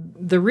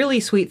the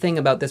really sweet thing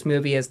about this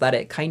movie is that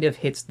it kind of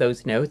hits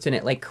those notes and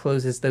it like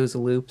closes those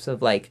loops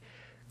of like,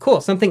 cool,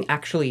 something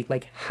actually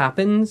like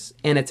happens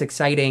and it's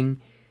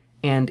exciting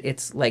and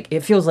it's like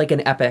it feels like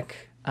an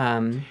epic.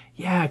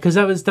 Yeah, because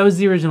that was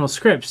the original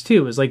scripts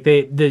too. It was like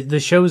the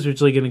show was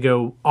originally going to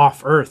go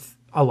off Earth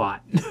a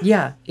lot.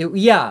 Yeah,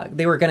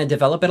 they were going to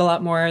develop it a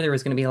lot more. There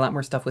was going to be a lot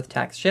more stuff with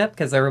Tak's ship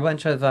because there were a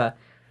bunch of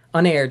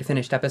unaired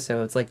finished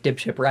episodes like Dib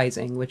Ship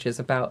Rising, which is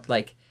about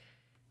like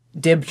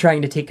Dib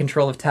trying to take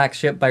control of Tak's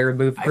ship by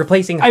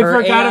replacing her I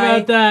forgot AI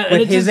about that.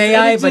 with his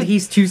AI, but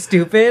he's too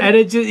stupid.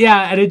 And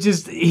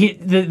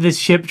the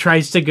ship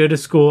tries to go to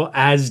school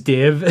as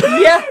Dib.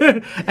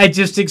 Yeah. And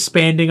just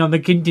expanding on the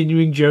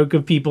continuing joke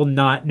of people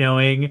not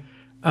knowing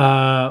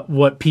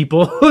what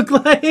people look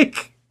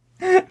like.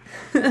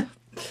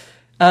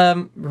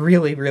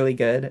 Really, really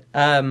good.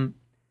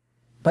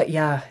 But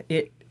yeah,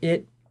 it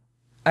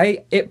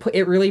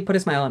really put a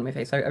smile on my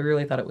face. I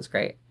really thought it was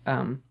great.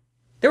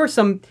 There were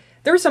some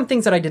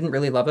things that I didn't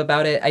really love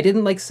about it. I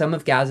didn't like some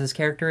of Gaz's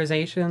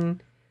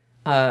characterization.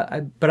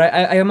 But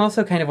I am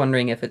also kind of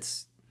wondering if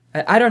it's,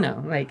 I don't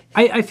know. Like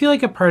I feel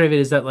like a part of it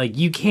is that like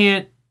you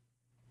can't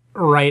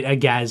write a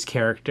Gaz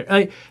character.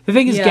 Like the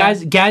thing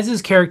is,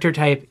 Gaz's character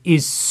type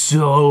is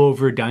so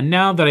overdone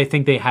now that I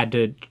think they had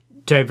to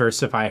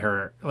diversify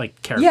her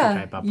like character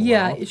type up a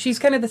little. She's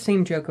kind of the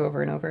same joke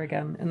over and over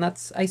again, and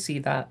I see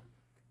that.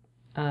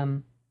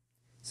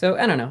 So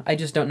I don't know. I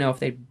just don't know if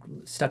they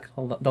stuck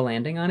the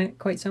landing on it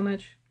quite so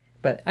much.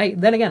 But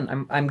then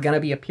again, I'm gonna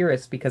be a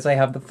purist because I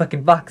have the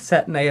fucking box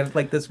set and I have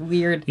like this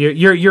weird.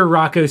 You're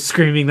Rocko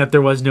screaming that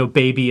there was no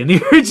baby in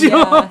the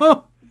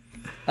original.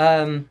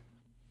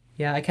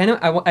 Yeah. I kind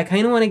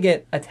of want to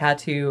get a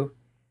tattoo.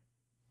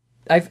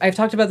 I've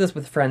talked about this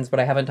with friends, but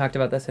I haven't talked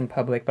about this in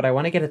public. But I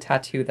want to get a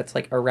tattoo that's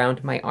like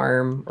around my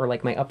arm or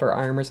like my upper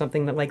arm or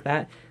something like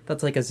that.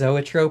 That's like a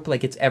zoetrope.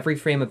 Like it's every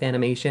frame of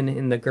animation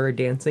in the Gurr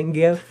dancing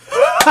gif.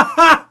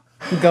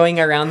 Going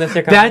around the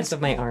circumference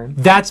of my arm.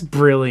 That's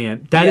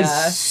brilliant. That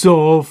is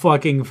so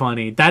fucking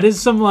funny. That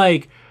is some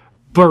like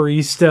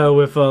barista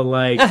with a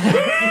like.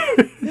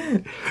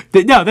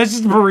 No, that's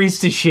just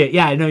barista shit.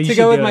 Yeah, no, you should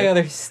go with do my it.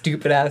 other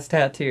stupid ass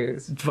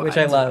tattoos, which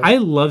I love. I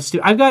love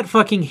I've got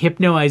fucking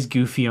Hypno-Eyes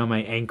Goofy on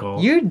my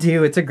ankle. You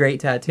do. It's a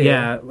great tattoo.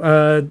 Yeah.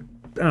 I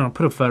don't know.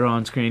 Put a photo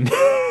on screen.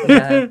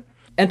 Yeah.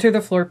 Enter the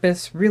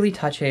Florpus, really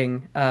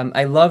touching.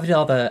 I loved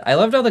all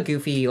the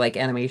goofy like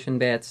animation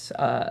bits.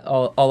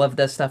 All of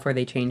the stuff where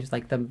they changed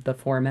like the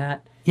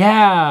format.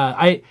 Yeah,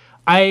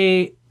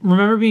 I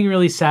remember being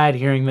really sad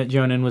hearing that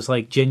Jonan was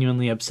like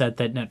genuinely upset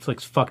that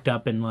Netflix fucked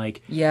up and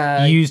like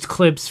used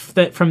clips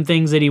from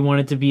things that he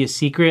wanted to be a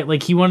secret.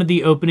 Like he wanted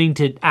the opening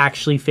to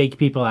actually fake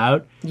people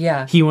out.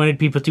 Yeah, he wanted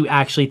people to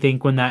actually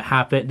think when that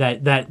happened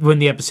that when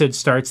the episode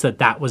starts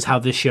that was how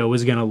the show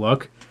was gonna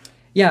look.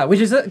 Yeah, which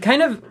is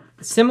kind of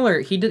similar.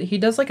 He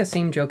does like a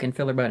same joke in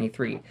Filler Bunny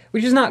 3,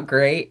 which is not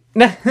great.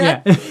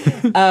 Yeah.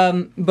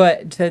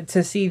 But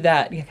to see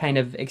that kind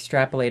of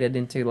extrapolated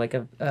into like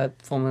a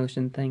full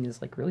motion thing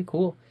is like really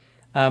cool.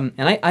 And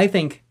I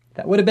think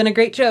that would have been a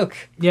great joke.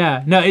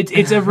 Yeah. No,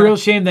 it's a real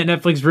shame that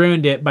Netflix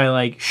ruined it by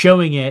like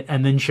showing it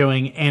and then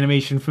showing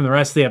animation from the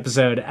rest of the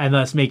episode and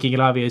thus making it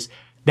obvious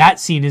that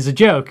scene is a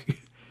joke.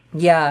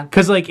 Yeah.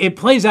 Because, like, it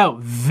plays out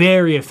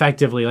very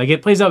effectively. Like,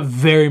 it plays out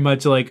very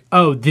much like,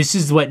 oh, this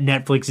is what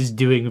Netflix is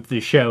doing with the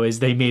show, is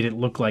they made it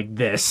look like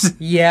this.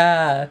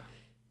 Yeah.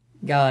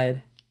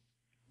 God.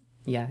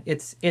 Yeah,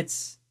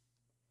 it's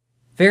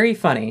very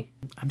funny.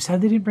 I'm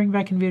sad they didn't bring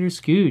back Invader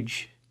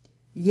Scooge.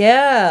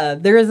 Yeah,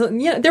 there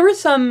were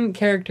some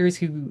characters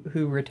who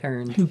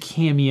returned. Who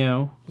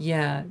cameo.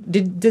 Yeah.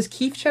 Does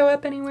Keith show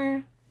up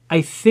anywhere?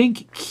 I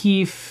think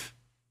Keith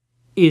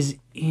is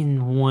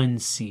in one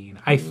scene.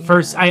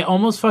 I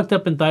almost fucked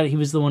up and thought he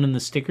was the one in the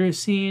sticker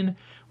scene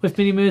with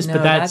Minnie Moose,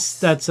 but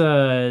that's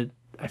I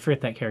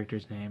forget that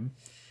character's name.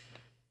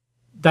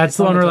 That's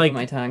the one where like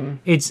my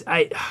tongue.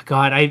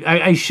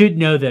 I should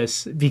know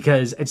this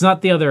because it's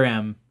not the other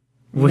M,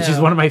 which is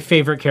one of my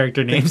favorite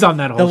character names on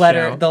that whole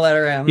show. The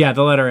letter M. Yeah,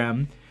 the letter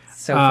M.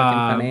 So fucking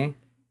funny.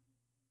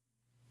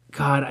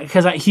 God,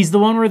 because he's the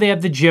one where they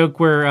have the joke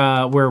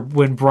where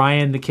when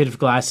Brian, the kid with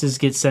glasses,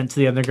 gets sent to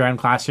the underground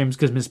classrooms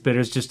because Miss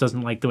Bitters just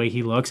doesn't like the way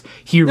he looks.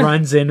 He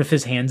runs in with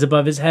his hands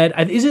above his head.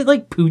 Is it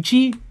like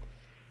Poochie?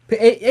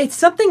 It's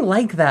something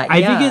like that.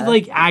 I think it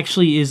like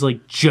actually is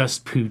like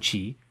just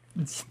Poochie.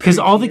 Because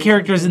all the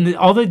characters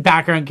all the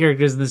background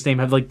characters in this name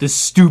have like the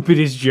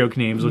stupidest joke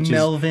names, which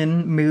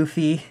Melvin,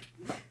 Moofy.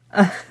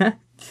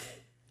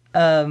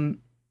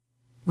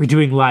 We're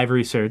doing live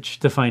research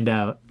to find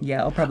out.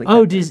 Yeah, I'll probably.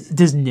 Oh,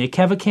 does Nick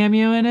have a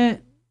cameo in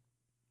it?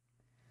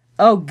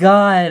 Oh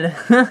God,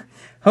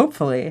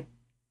 hopefully.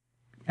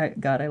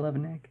 God, I love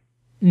Nick.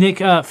 Nick,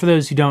 for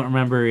those who don't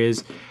remember,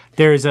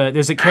 there's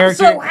a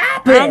character.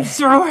 I'm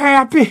so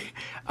happy.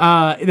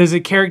 There's a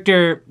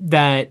character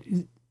that,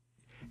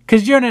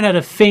 because Jonan had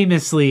a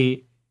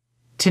famously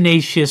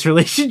tenacious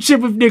relationship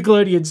with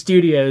Nickelodeon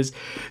Studios,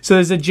 so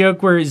there's a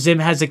joke where Zim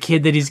has a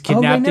kid that he's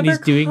kidnapped and he's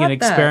doing an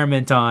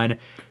experiment on,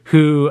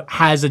 who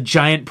has a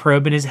giant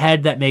probe in his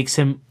head that makes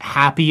him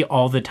happy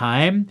all the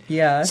time.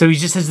 Yeah. So he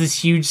just has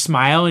this huge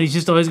smile and he's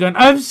just always going,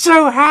 I'm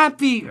so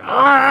happy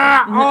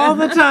all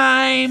the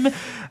time.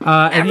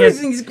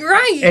 Everything's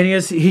great. And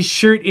his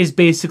shirt is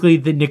basically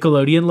the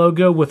Nickelodeon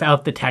logo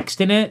without the text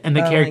in it, and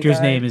the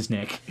character's name is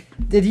Nick.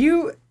 Did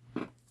you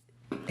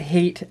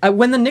hate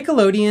when the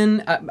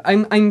Nickelodeon?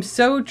 I'm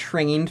so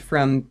trained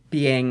from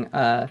being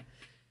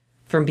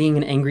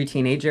an angry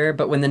teenager,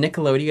 but when the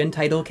Nickelodeon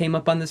title came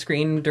up on the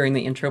screen during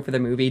the intro for the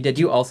movie, did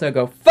you also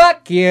go,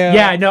 fuck you?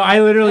 Yeah, no, I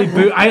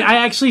literally I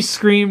actually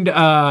screamed,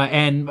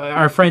 and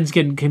our friends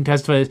can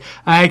testify this.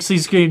 I actually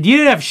screamed, you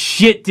didn't have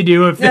shit to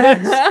do with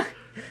this.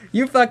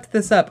 You fucked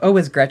this up. Oh,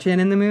 was Gretchen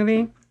in the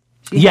movie?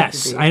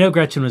 Yes, I know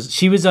Gretchen was.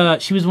 She was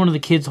one of the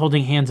kids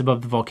holding hands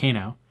above the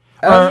volcano.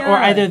 Or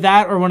either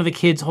that or one of the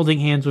kids holding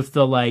hands with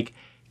the like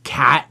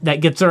cat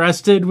that gets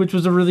arrested, which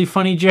was a really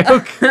funny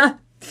joke.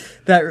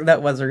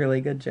 That was a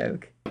really good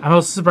joke. I'm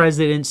also surprised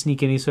they didn't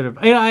sneak any sort of...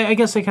 I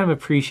guess I kind of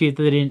appreciate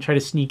that they didn't try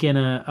to sneak in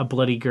a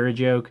bloody Gurr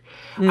joke.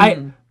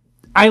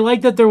 I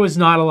like that there was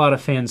not a lot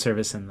of fan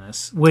service in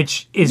this,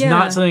 which is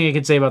not something I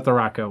could say about the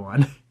Rocko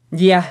one.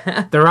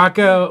 Yeah. The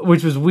Rocko,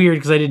 which was weird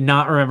because I did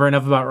not remember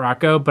enough about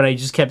Rocko, but I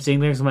just kept seeing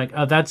things. I'm like,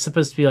 oh, that's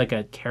supposed to be like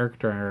a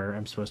character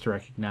I'm supposed to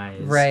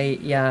recognize. Right,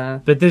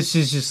 yeah. But this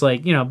is just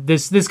like,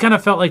 this kind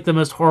of felt like the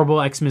most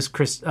horrible Xmas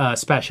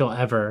special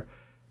ever.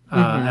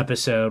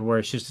 Episode where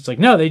it's like,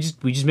 no, we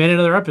just made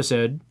another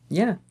episode.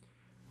 Yeah.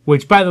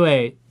 Which, by the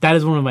way,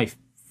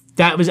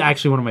 that was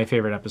actually one of my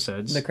favorite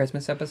episodes. The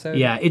Christmas episode?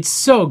 Yeah, it's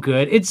so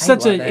good. It's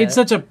such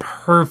a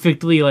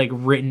perfectly like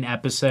written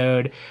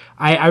episode.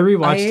 I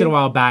rewatched it a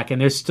while back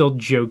and there's still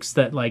jokes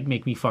that like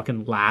make me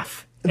fucking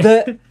laugh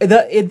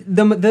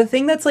The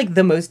thing that's like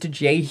the most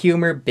J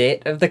humor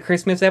bit of the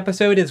Christmas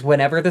episode is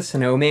whenever the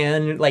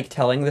snowman, like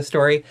telling the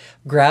story,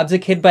 grabs a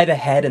kid by the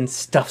head and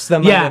stuffs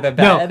them under the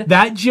bed. No,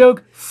 that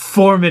joke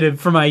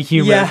formative for my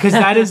humor, because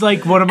that is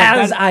like one of my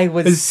as I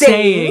was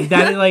saying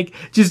that like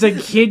just a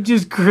kid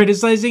just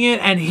criticizing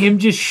it and him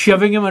just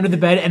shoving him under the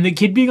bed and the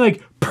kid being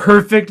like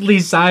perfectly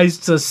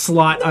sized to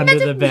slot under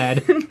the bed.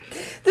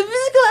 The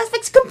physical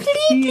aspects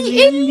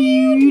completely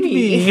elude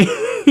me.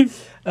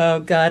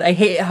 Oh god, I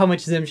hate how much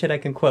Zim shit I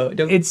can quote.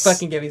 Don't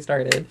fucking get me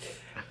started.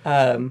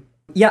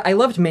 Yeah, I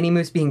loved Minnie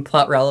Moose being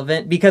plot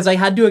relevant because I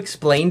had to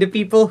explain to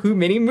people who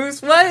Minnie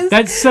Moose was.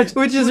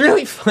 Which is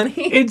really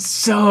funny. It's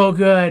so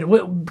good.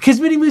 Because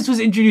Minnie Moose was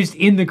introduced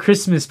in the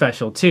Christmas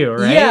special too,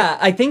 right? Yeah,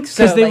 I think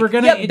so. Because they were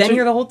gonna been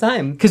here the whole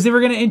time. Because they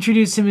were gonna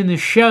introduce him in the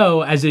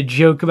show as a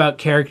joke about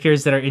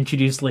characters that are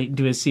introduced late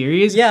into a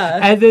series. Yeah.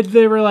 And then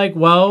they were like,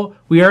 well,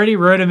 we already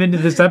wrote him into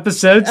this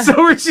episode, so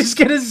we're just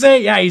gonna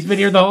say, yeah, he's been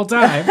here the whole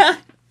time.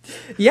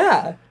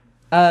 Yeah.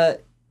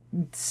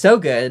 So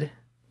good.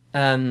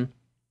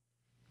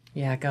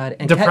 Yeah, God.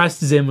 And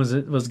Depressed Zim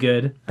was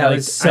good. That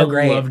was so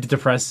great. I loved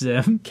Depressed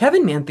Zim.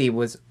 Kevin Manthe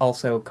was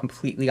also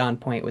completely on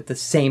point with the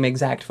same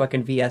exact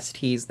fucking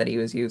VSTs that he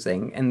was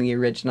using in the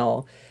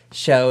original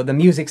show. The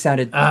music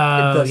sounded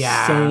the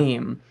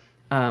same.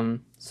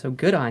 So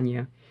good on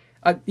you.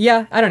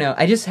 Yeah, I don't know.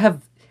 I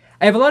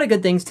have a lot of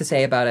good things to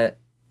say about it,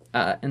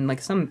 and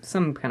like some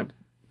kind of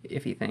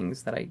iffy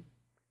things that I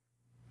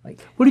like.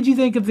 What did you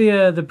think of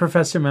the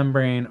Professor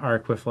Membrane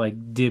arc with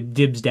like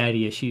Dib's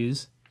daddy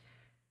issues?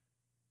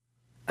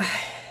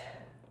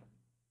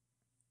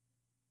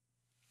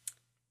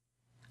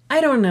 I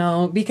don't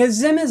know, because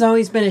Zim has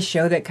always been a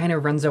show that kind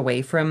of runs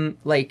away from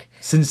like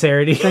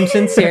sincerity.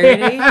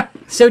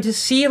 So to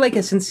see like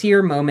a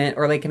sincere moment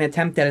or like an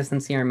attempt at a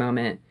sincere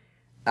moment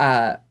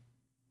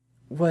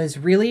was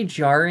really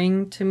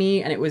jarring to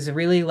me, and it was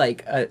really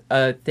like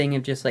a thing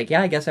of just like,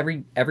 yeah, I guess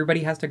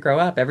everybody has to grow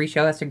up. Every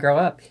show has to grow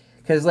up.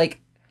 Because like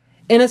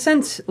in a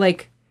sense,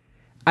 like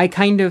I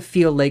kind of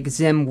feel like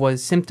Zim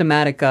was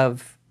symptomatic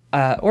of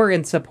or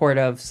in support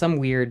of some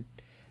weird,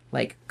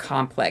 like,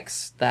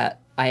 complex that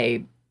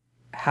I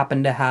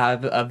happen to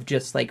have of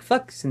just, like,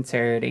 fuck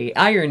sincerity.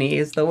 Irony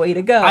is the way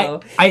to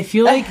go. I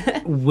feel like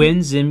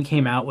when Zim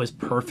came out was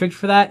perfect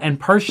for that,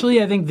 and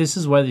partially I think this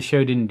is why the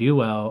show didn't do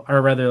well,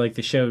 or rather, like,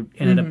 the show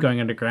ended up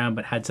going underground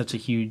but had such a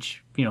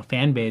huge,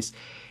 fan base,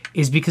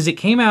 is because it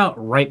came out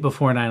right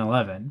before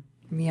 9/11.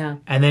 Yeah.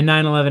 And then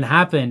 9/11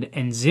 happened,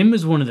 and Zim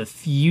is one of the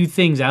few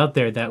things out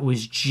there that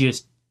was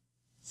just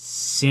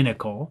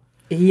cynical.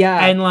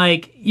 Yeah. And,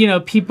 like,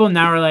 people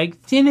now are like,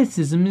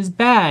 cynicism is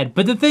bad.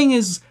 But the thing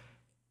is,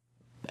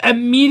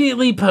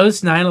 immediately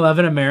post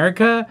 9/11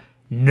 America,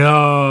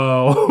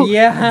 no.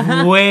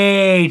 Yeah.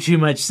 Way too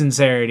much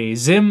sincerity.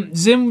 Zim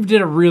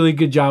did a really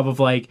good job of,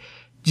 like,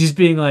 just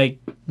being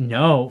like,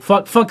 no,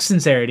 fuck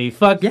sincerity.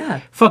 Fuck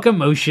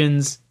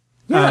emotions.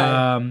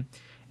 Yeah.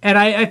 And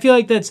I feel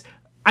like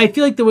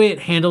the way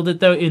it handled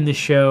it, though, in the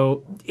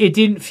show, it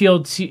didn't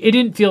feel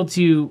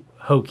too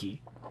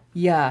hokey.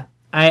 Yeah.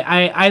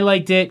 I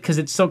liked it because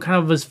it still kind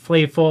of was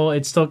playful.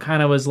 It still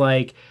kind of was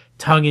like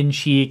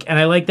tongue-in-cheek. And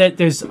I like that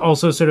there's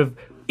also sort of,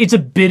 it's a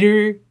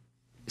bitter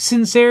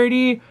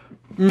sincerity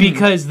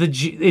because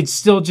it's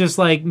still just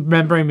like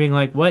remembering being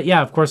like, what?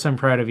 Yeah, of course I'm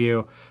proud of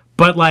you.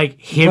 But like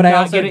him but not I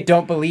also getting,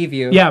 don't believe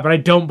you. Yeah, but I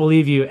don't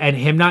believe you. And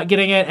him not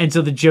getting it. And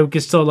so the joke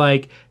is still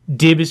like,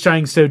 Dib is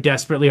trying so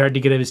desperately hard to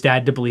get his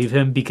dad to believe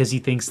him because he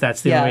thinks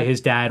that's the only way his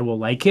dad will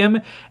like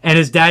him. And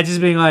his dad just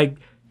being like,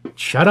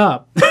 shut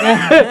up.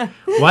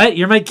 What?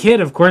 You're my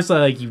kid. Of course I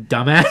like you,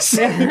 dumbass.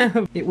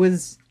 It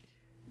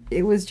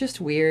was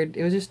just weird.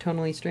 It was just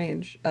totally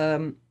strange.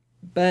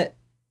 But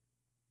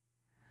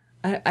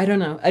I don't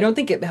know. I don't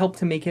think it helped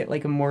to make it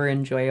like a more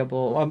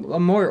enjoyable, a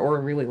more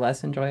or really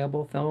less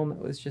enjoyable film. It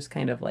was just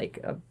kind of like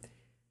a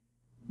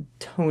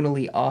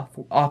tonally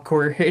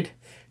awkward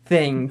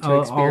thing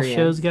to experience. All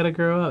shows gotta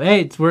grow up.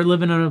 Hey, we're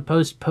living in a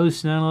post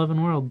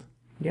 9/11 world.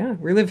 Yeah,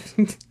 we're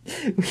living.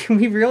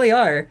 We really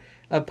are.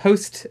 A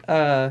post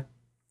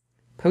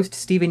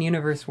Steven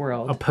Universe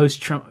world. A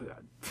post Trump.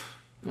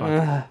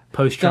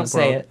 Post Trump. Don't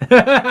say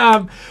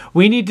it.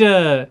 We need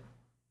to.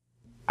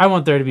 I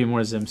want there to be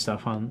more Zim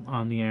stuff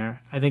on the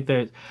air. I think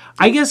there's.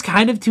 I guess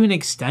kind of to an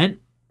extent.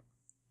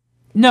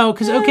 No,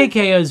 because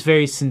OKKO is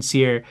very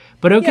sincere,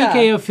 but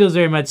OKKO feels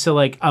very much so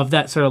like of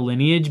that sort of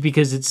lineage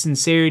because its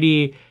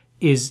sincerity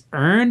is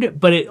earned,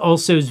 but it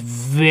also is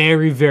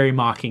very, very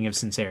mocking of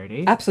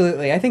sincerity.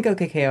 Absolutely. I think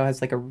OKKO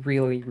has like a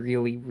really,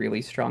 really,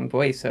 really strong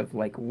voice of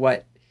like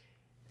what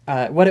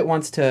it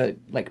wants to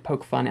like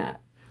poke fun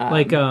at.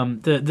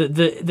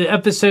 The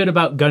episode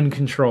about gun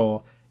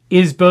control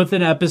is both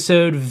an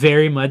episode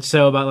very much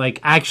so about like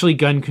actually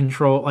gun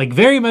control, like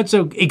very much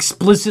so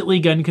explicitly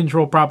gun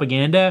control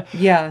propaganda.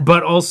 Yeah.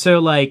 But also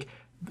like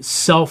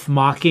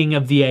self-mocking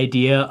of the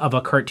idea of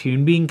a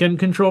cartoon being gun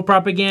control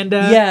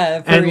propaganda.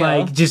 Yeah, and real.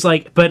 like just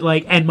like but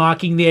like and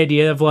mocking the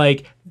idea of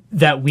like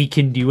that we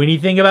can do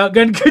anything about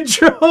gun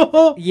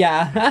control.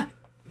 Yeah.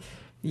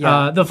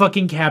 Yeah. The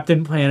fucking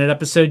Captain Planet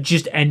episode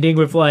just ending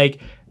with like,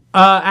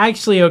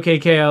 actually, okay,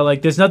 KO,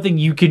 like there's nothing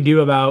you can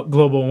do about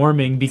global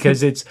warming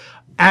because it's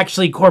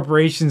actually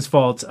corporations'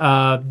 fault.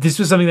 This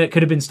was something that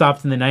could have been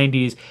stopped in the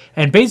 90s.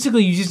 And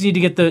basically you just need to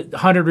get the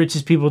 100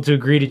 richest people to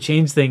agree to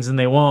change things and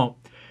they won't.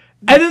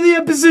 And then the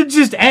episode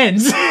just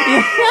ends.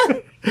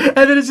 And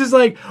then it's just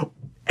like,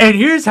 and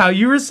here's how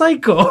you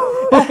recycle.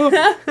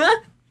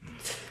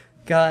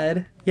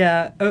 God.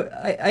 Yeah.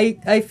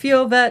 I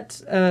feel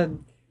that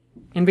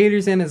Invader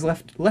Zim has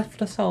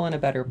left us all in a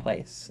better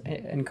place,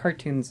 and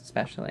cartoons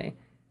especially.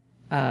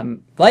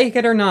 Like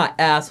it or not,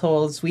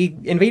 assholes,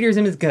 Invader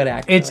Zim is good,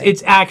 actually.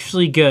 It's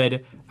actually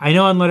good. I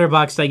know on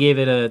Letterboxd I gave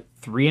it a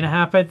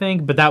 3.5, I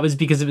think, but that was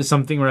because it was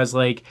something where I was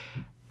like,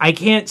 I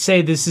can't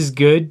say this is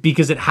good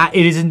because it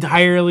is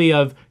entirely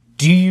of,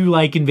 do you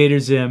like Invader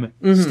Zim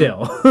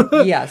still?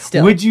 Yeah,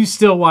 still. Would you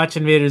still watch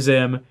Invader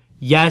Zim?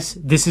 Yes,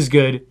 this is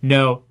good.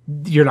 No,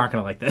 you're not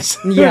going to like this.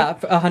 Yeah,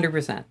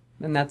 100%.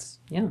 And that's,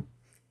 yeah,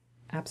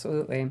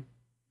 absolutely.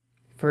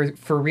 For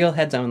real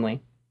heads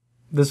only.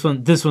 This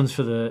one's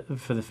for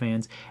the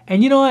fans.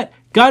 And you know what?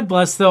 God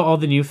bless, though, all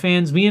the new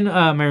fans. Me and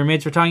my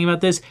roommates were talking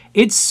about this.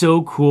 It's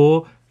so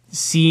cool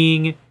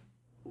seeing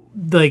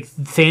like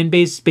fan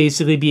base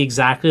basically be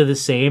exactly the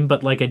same,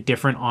 but like a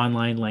different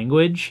online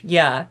language.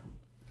 Yeah.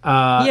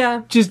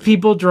 Just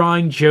people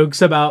drawing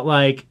jokes about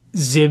like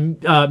Zim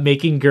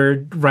making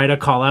Gerd write a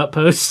call out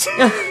post.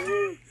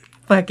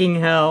 Fucking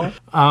hell.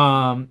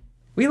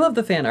 We love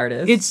the fan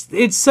artists.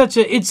 It's such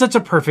a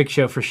perfect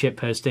show for shit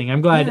posting.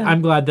 I'm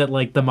glad that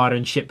like the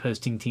modern shit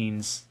posting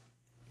teens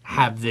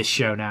have this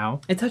show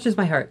now. It touches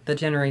my heart, the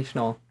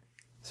generational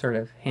sort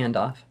of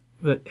handoff.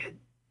 But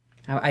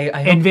I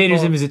hope Invader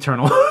Zim is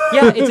eternal.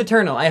 Yeah, it's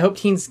eternal. I hope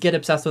teens get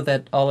obsessed with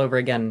it all over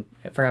again,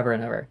 forever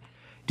and ever.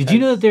 Did you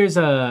know that there's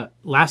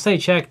last I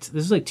checked,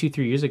 this is like 2-3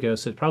 years ago,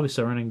 so it's probably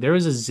still running. There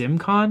was a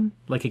ZimCon,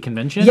 like a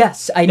convention.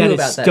 Yes, I knew about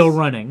that this. Still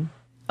running.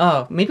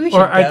 Oh, maybe we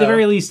should Or go. at the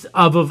very least,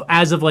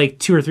 as of like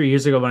 2 or 3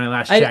 years ago when I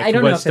last checked, I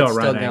don't know if still it's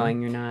running. still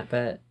going or not,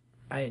 but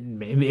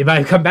Maybe it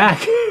might come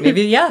back.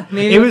 maybe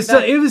it was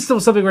still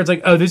something where it's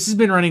like, oh, this has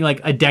been running like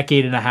a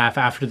decade and a half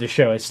after the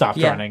show has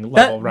stopped running.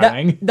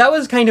 That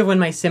was kind of when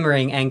my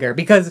simmering anger,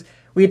 because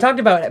we had talked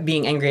about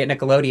being angry at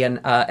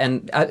Nickelodeon,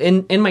 and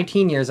in my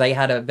teen years, I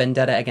had a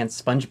vendetta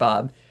against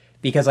SpongeBob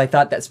because I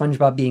thought that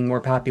SpongeBob being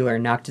more popular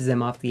knocked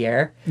Zim off the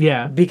air.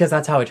 Yeah, because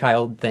that's how a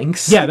child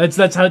thinks. Yeah,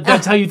 that's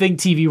how you think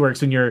TV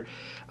works when you're.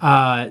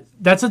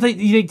 That's what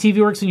you think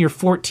TV works when you're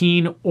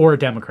 14 or a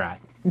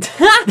Democrat.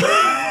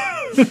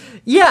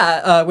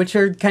 Yeah, which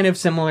are kind of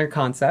similar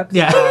concepts.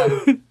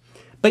 Yeah.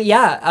 But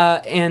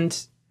yeah,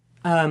 and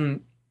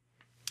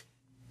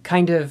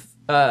kind of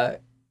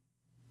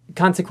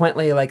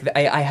consequently, like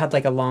I had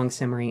like a long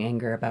simmering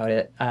anger about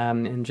it,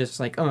 and just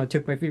like, oh, I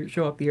took my favorite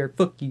show off the air.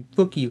 Fuck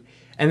you.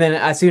 And then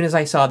as soon as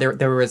I saw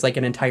there was like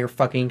an entire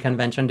fucking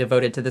convention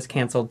devoted to this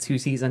canceled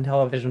 2-season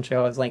television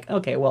show, I was like,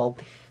 okay, well,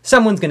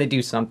 someone's gonna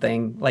do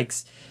something. Like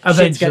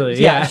eventually,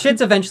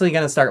 shit's eventually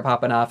gonna start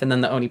popping off. And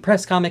then the Oni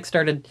Press comics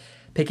started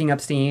picking up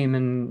steam,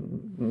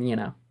 and you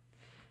know,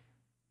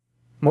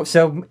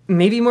 so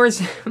maybe more.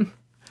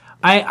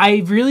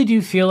 I really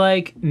do feel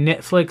like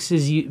Netflix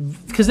is,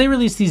 because they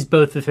released these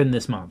both within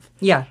this month.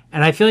 Yeah.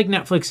 And I feel like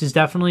Netflix is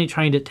definitely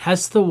trying to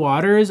test the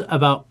waters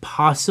about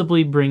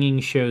possibly bringing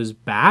shows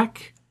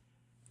back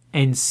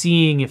and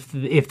seeing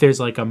if there's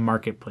like a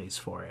marketplace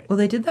for it. Well,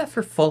 they did that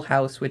for Full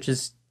House, which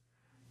is...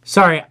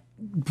 Sorry,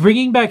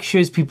 bringing back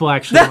shows people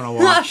actually want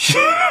to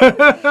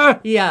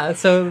watch. Yeah,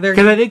 so they're...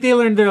 Because I think they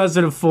learned their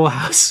lesson of Full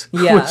House.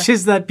 Yeah. Which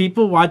is that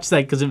people watch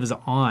that because it was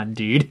on,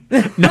 dude.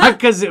 Not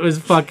because it was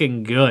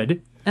fucking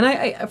good. And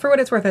I, for what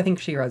it's worth, I think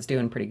She-Ra's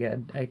doing pretty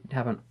good. I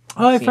haven't.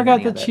 Oh, I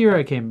forgot that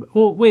She-Ra came.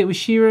 Well, wait, was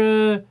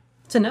She-Ra?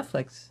 It's a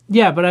Netflix.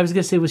 Yeah, but I was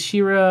gonna say, was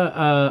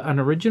She-Ra an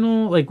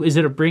original? Like, is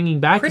it a bringing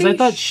back? Because I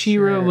thought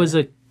She-Ra was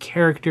a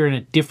character in a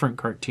different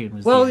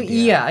cartoon.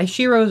 Yeah,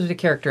 She-Ra was a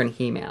character in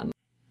He-Man.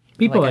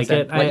 People like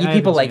it.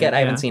 People like it. I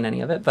haven't seen any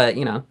of it, but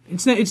you know,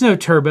 it's no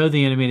Turbo,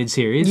 the animated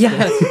series.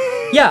 Yes.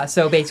 Yeah.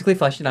 So basically,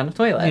 flushed it down the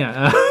toilet.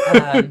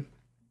 Yeah.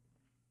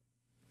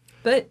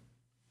 But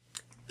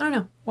I don't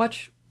know.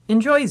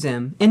 Enjoy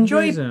Zim.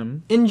 Enjoy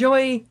Zim.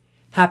 Enjoy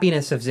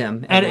happiness of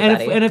Zim.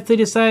 And if they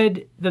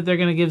decide that they're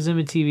gonna give Zim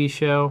a TV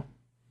show,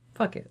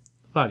 fuck it.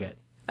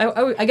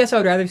 I guess I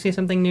would rather see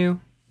something new,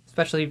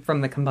 especially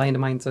from the combined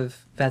minds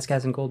of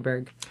Vasquez and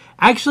Goldberg.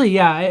 Actually,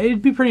 yeah,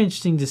 it'd be pretty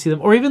interesting to see them,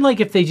 or even like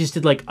if they just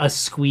did like a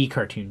Squee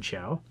cartoon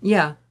show.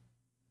 Yeah,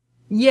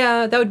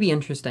 that would be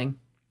interesting.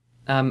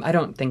 I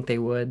don't think they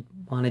would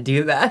want to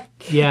do that.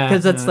 Yeah,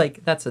 because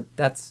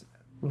that's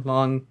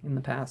long in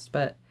the past,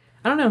 but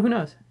I don't know. Who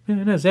knows? Who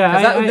knows?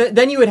 Yeah.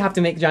 Then you would have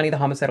to make Johnny the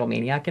Homicidal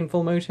Maniac in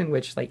full motion,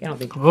 which I don't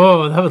think.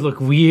 Oh, that would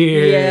look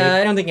weird. Yeah,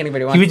 I don't think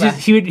anybody wants that.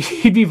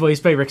 He'd be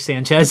voiced by Rick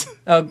Sanchez.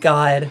 Oh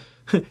God.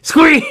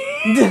 Squee.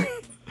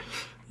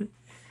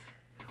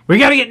 We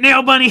gotta get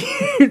Nail Bunny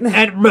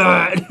and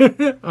Bud.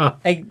 Oh.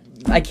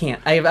 I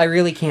can't. I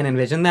really can't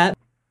envision that.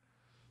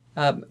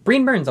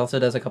 Breen Burns also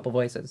does a couple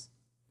voices.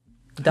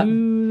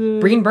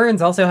 Breen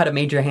Burns also had a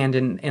major hand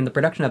in the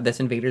production of this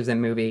Invader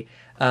Zim movie.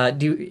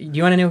 Do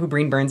you want to know who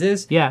Breen Burns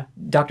is? Yeah.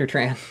 Dr.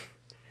 Tran.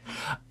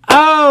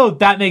 Oh,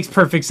 that makes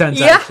perfect sense,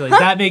 Yeah. actually.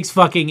 That makes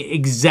fucking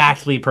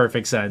exactly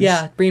perfect sense.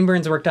 Yeah, Breen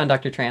Burns worked on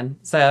Dr. Tran.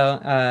 So,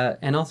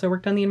 and also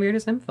worked on the Invader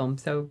Zim film.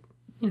 So,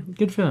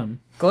 Good film.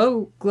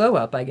 glow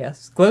up, I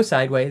guess. Glow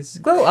sideways.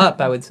 Glow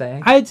up, I would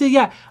say. I'd say,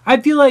 yeah. I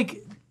feel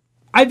like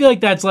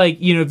that's like,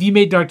 if you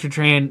made Dr.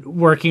 Tran,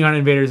 working on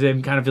Invader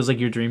Zim kind of feels like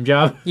your dream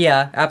job.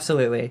 Yeah,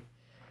 absolutely.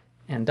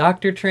 And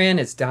Dr. Tran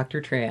is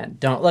Dr. Tran.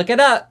 Don't look it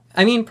up.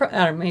 I mean,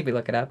 maybe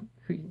look it up.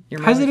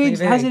 Has it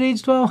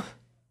aged well?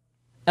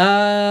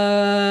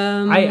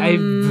 I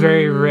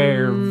very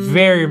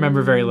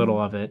remember very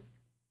little of it.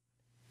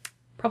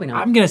 Probably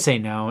not. I'm gonna say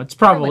no. It's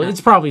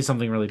probably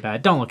something really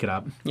bad. Don't look it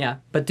up. Yeah,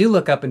 but do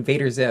look up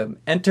Invader Zim.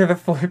 Enter the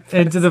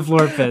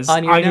Florpus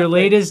on your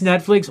latest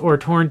Netflix or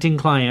torrenting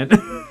client.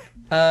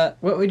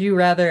 What would you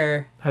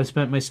rather have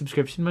spent my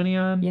subscription money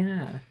on?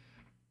 Yeah.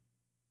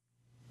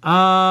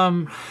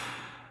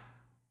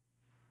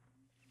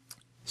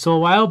 So a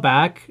while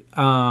back,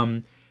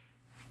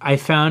 I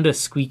found a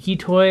squeaky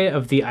toy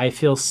of the I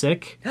Feel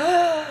Sick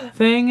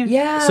thing.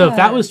 Yeah. So if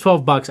that was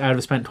 $12, I would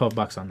have spent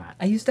 $12 on that.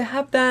 I used to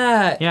have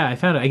that. Yeah, I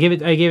found it. I gave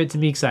it to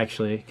Meeks,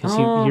 actually, because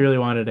he really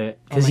wanted it.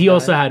 Because he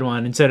also had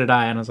one, and so did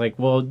I. And I was like,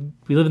 well,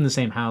 we live in the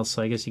same house,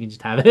 so I guess you can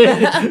just have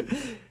it.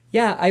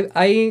 Yeah,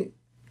 I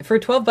for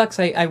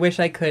 $12, I wish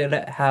I could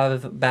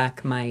have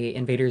back my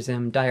Invader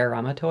Zim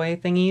diorama toy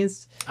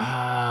thingies. Oh,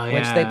 yeah.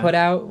 Which they put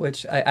out,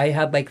 which I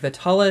had, like, the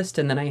tallest,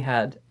 and then I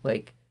had,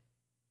 like,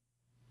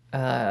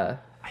 I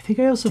think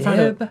I also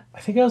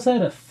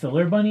had a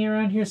filler bunny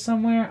around here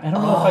somewhere. I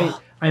don't know if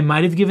I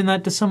might have given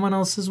that to someone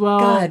else as well.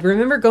 God,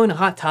 remember going to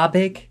Hot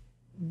Topic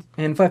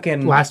and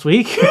fucking last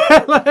week?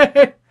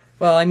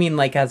 Well, I mean,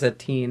 like, as a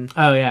teen.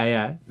 Oh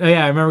yeah.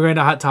 I remember going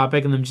to Hot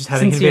Topic and them just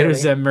having Invader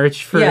Zim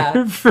merch for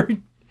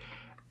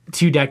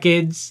 2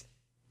 decades.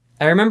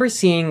 I remember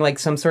seeing, like,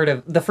 some sort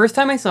of... The first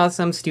time I saw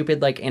some stupid,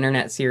 like,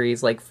 internet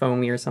series, like,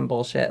 Foamy or some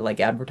bullshit,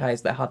 like,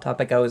 advertised at Hot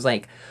Topic, I was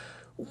like,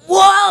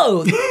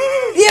 whoa!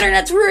 The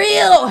internet's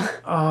real!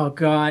 Oh,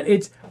 God.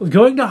 It's...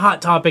 Going to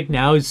Hot Topic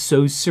now is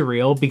so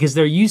surreal because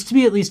there used to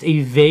be at least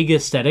a vague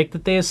aesthetic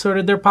that they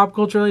assorted their pop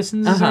culture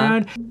licenses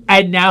around.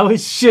 And now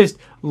it's just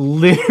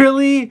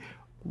literally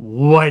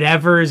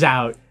whatever's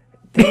out.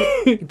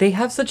 They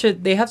have such a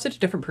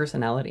different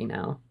personality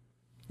now.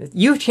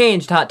 You've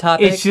changed, Hot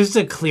Topic. It's just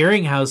a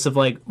clearinghouse of,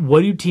 like,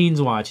 what do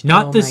teens watch?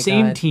 Not the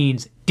same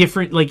teens,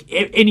 different, like,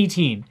 any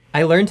teen.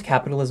 I learned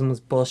capitalism was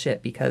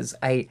bullshit because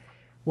I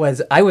was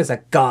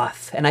a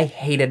goth and I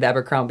hated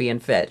Abercrombie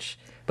and Fitch.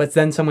 But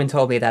then someone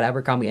told me that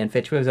Abercrombie and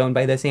Fitch was owned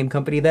by the same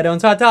company that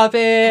owns Hot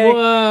Topic.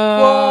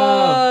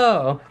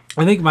 Whoa!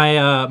 I think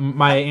my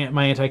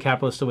my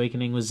anti-capitalist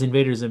awakening was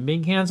Invader Zim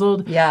being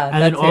canceled. Yeah,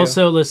 and then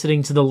also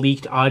listening to the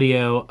leaked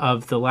audio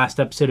of the last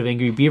episode of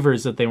Angry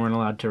Beavers that they weren't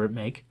allowed to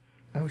make.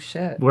 Oh,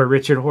 shit. Where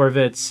Richard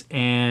Horvitz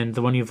and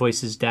the one who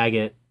voices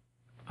Daggett,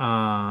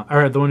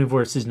 or the one who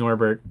voices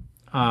Norbert,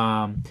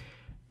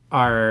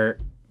 are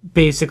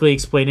basically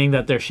explaining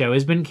that their show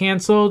has been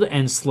canceled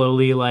and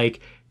slowly, like,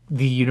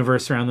 the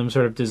universe around them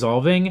sort of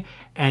dissolving,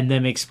 and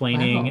them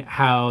explaining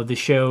how the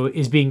show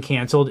is being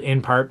canceled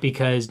in part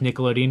because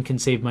Nickelodeon can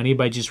save money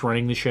by just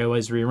running the show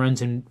as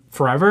reruns and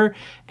forever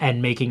and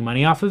making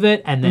money off of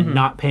it, and then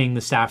not paying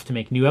the staff to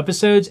make new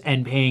episodes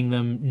and paying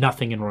them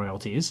nothing in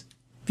royalties.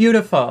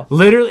 Beautiful.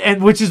 Literally,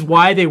 and which is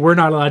why they were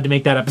not allowed to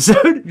make that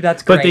episode.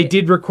 That's great. But they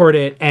did record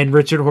it, and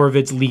Richard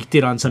Horvitz leaked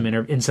it on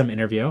in some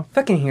interview.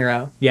 Fucking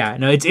hero. Yeah,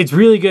 no, it's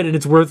really good, and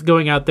it's worth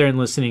going out there and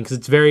listening, because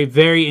it's very,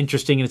 very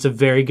interesting, and it's a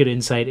very good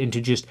insight into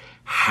just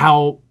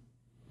how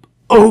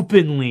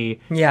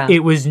openly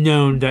it was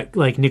known that,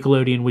 like,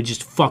 Nickelodeon would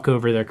just fuck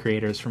over their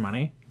creators for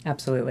money.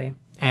 Absolutely.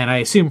 And I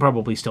assume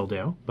probably still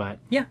do, but...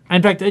 Yeah.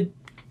 In fact,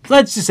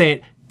 let's just say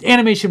it,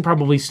 animation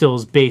probably still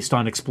is based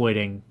on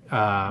exploiting...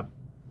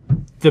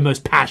 the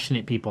most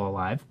passionate people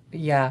alive.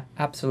 Yeah,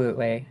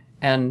 absolutely.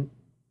 And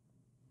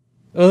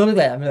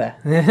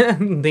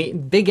the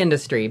big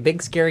industry,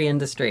 big scary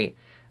industry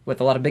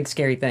with a lot of big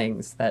scary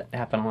things that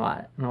happen a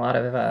lot. And a lot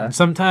of... And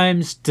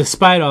sometimes,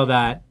 despite all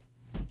that,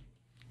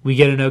 we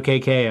get an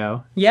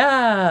OKKO.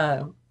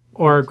 Yeah!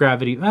 Or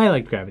Gravity... I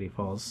like Gravity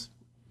Falls.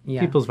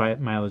 Yeah. People's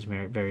mileage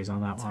varies on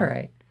that one. All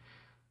right.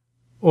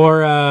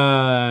 Or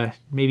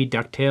maybe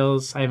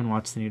DuckTales. I haven't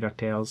watched the new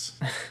DuckTales.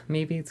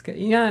 Maybe it's good.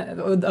 Yeah.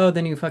 Oh,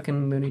 the new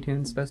fucking Looney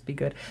Tunes supposed to be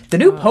good. The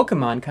new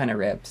Pokemon kind of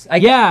rips. I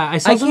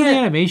saw some of the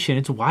animation.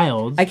 It's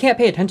wild. I can't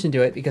pay attention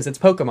to it because it's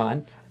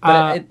Pokemon,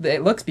 but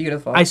it looks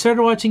beautiful. I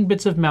started watching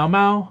bits of Mau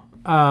Mau.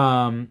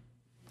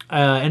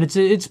 And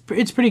it's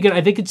pretty good.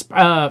 I think it's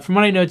from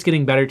what I know, it's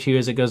getting better too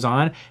as it goes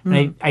on.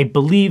 And I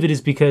believe it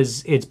is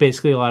because it's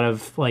basically a lot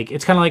of, like,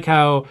 it's kind of like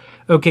how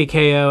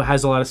OKKO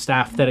has a lot of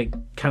staff that it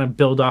kind of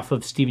build off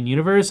of Steven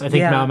Universe. I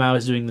think Mau Mau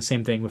is doing the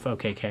same thing with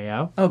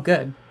OKKO. Oh,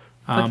 good.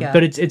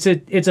 But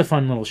it's a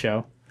fun little show.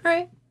 All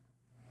right.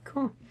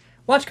 Cool.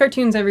 Watch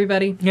cartoons,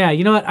 everybody. Yeah,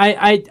 you know what?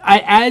 I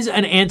as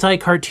an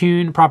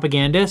anti-cartoon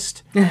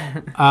propagandist,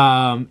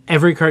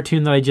 every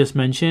cartoon that I just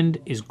mentioned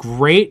is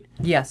great.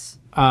 Yes.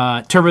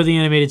 Turbo the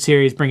Animated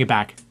Series, bring it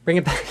back. Bring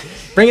it back.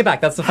 Bring it back.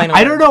 That's the final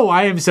I word. don't know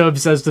why I'm so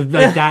obsessed with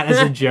like that as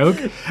a joke.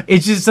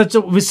 It's just such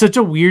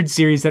a weird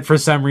series that for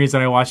some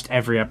reason I watched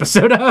every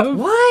episode of.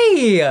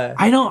 Why?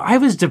 I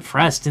was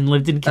depressed and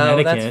lived in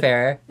Connecticut. Oh, that's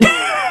fair.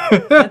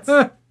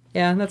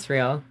 That's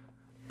real.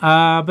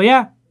 But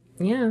yeah.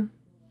 Yeah.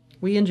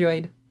 We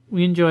enjoyed.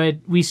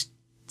 We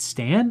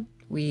stan?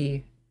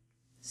 We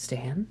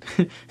stan?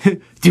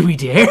 Do we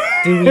dare?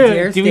 Do we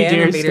dare Do we stan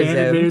dare Invader stan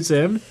Zim? Invader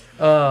Zim?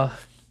 But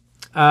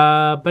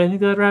I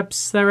think that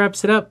wraps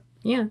it up.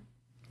 Yeah,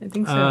 I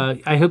think so.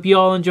 I hope you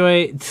all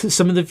enjoy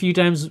some of the few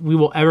times we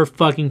will ever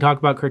fucking talk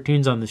about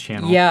cartoons on this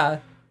channel. Yeah,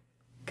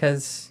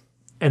 because...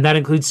 And that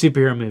includes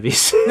superhero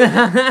movies.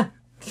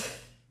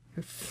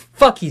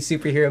 Fuck you,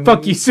 superhero movies.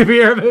 Fuck you,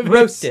 superhero movies.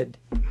 Roasted.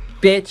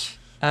 Bitch.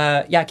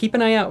 Yeah, keep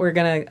an eye out. We're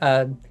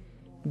gonna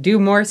do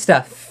more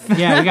stuff.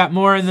 Yeah, we got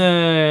more in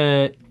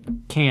the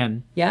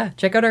can. Yeah,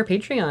 check out our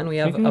Patreon. We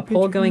have a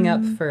poll going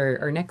up for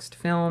our next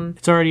film.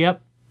 It's already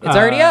up. It's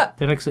already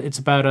up. It's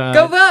about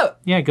go vote.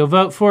 Yeah, go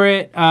vote for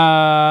it.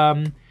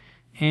 And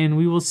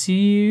we will see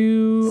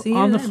you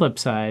on the flip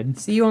side.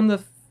 See you on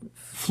the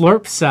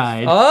Florp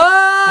side. Oh.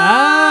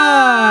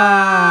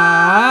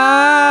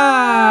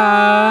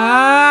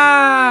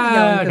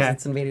 Yeah, because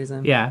it's Invader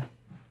Zim. Yeah.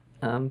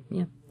 Yeah. All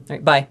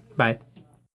right. Bye. Bye.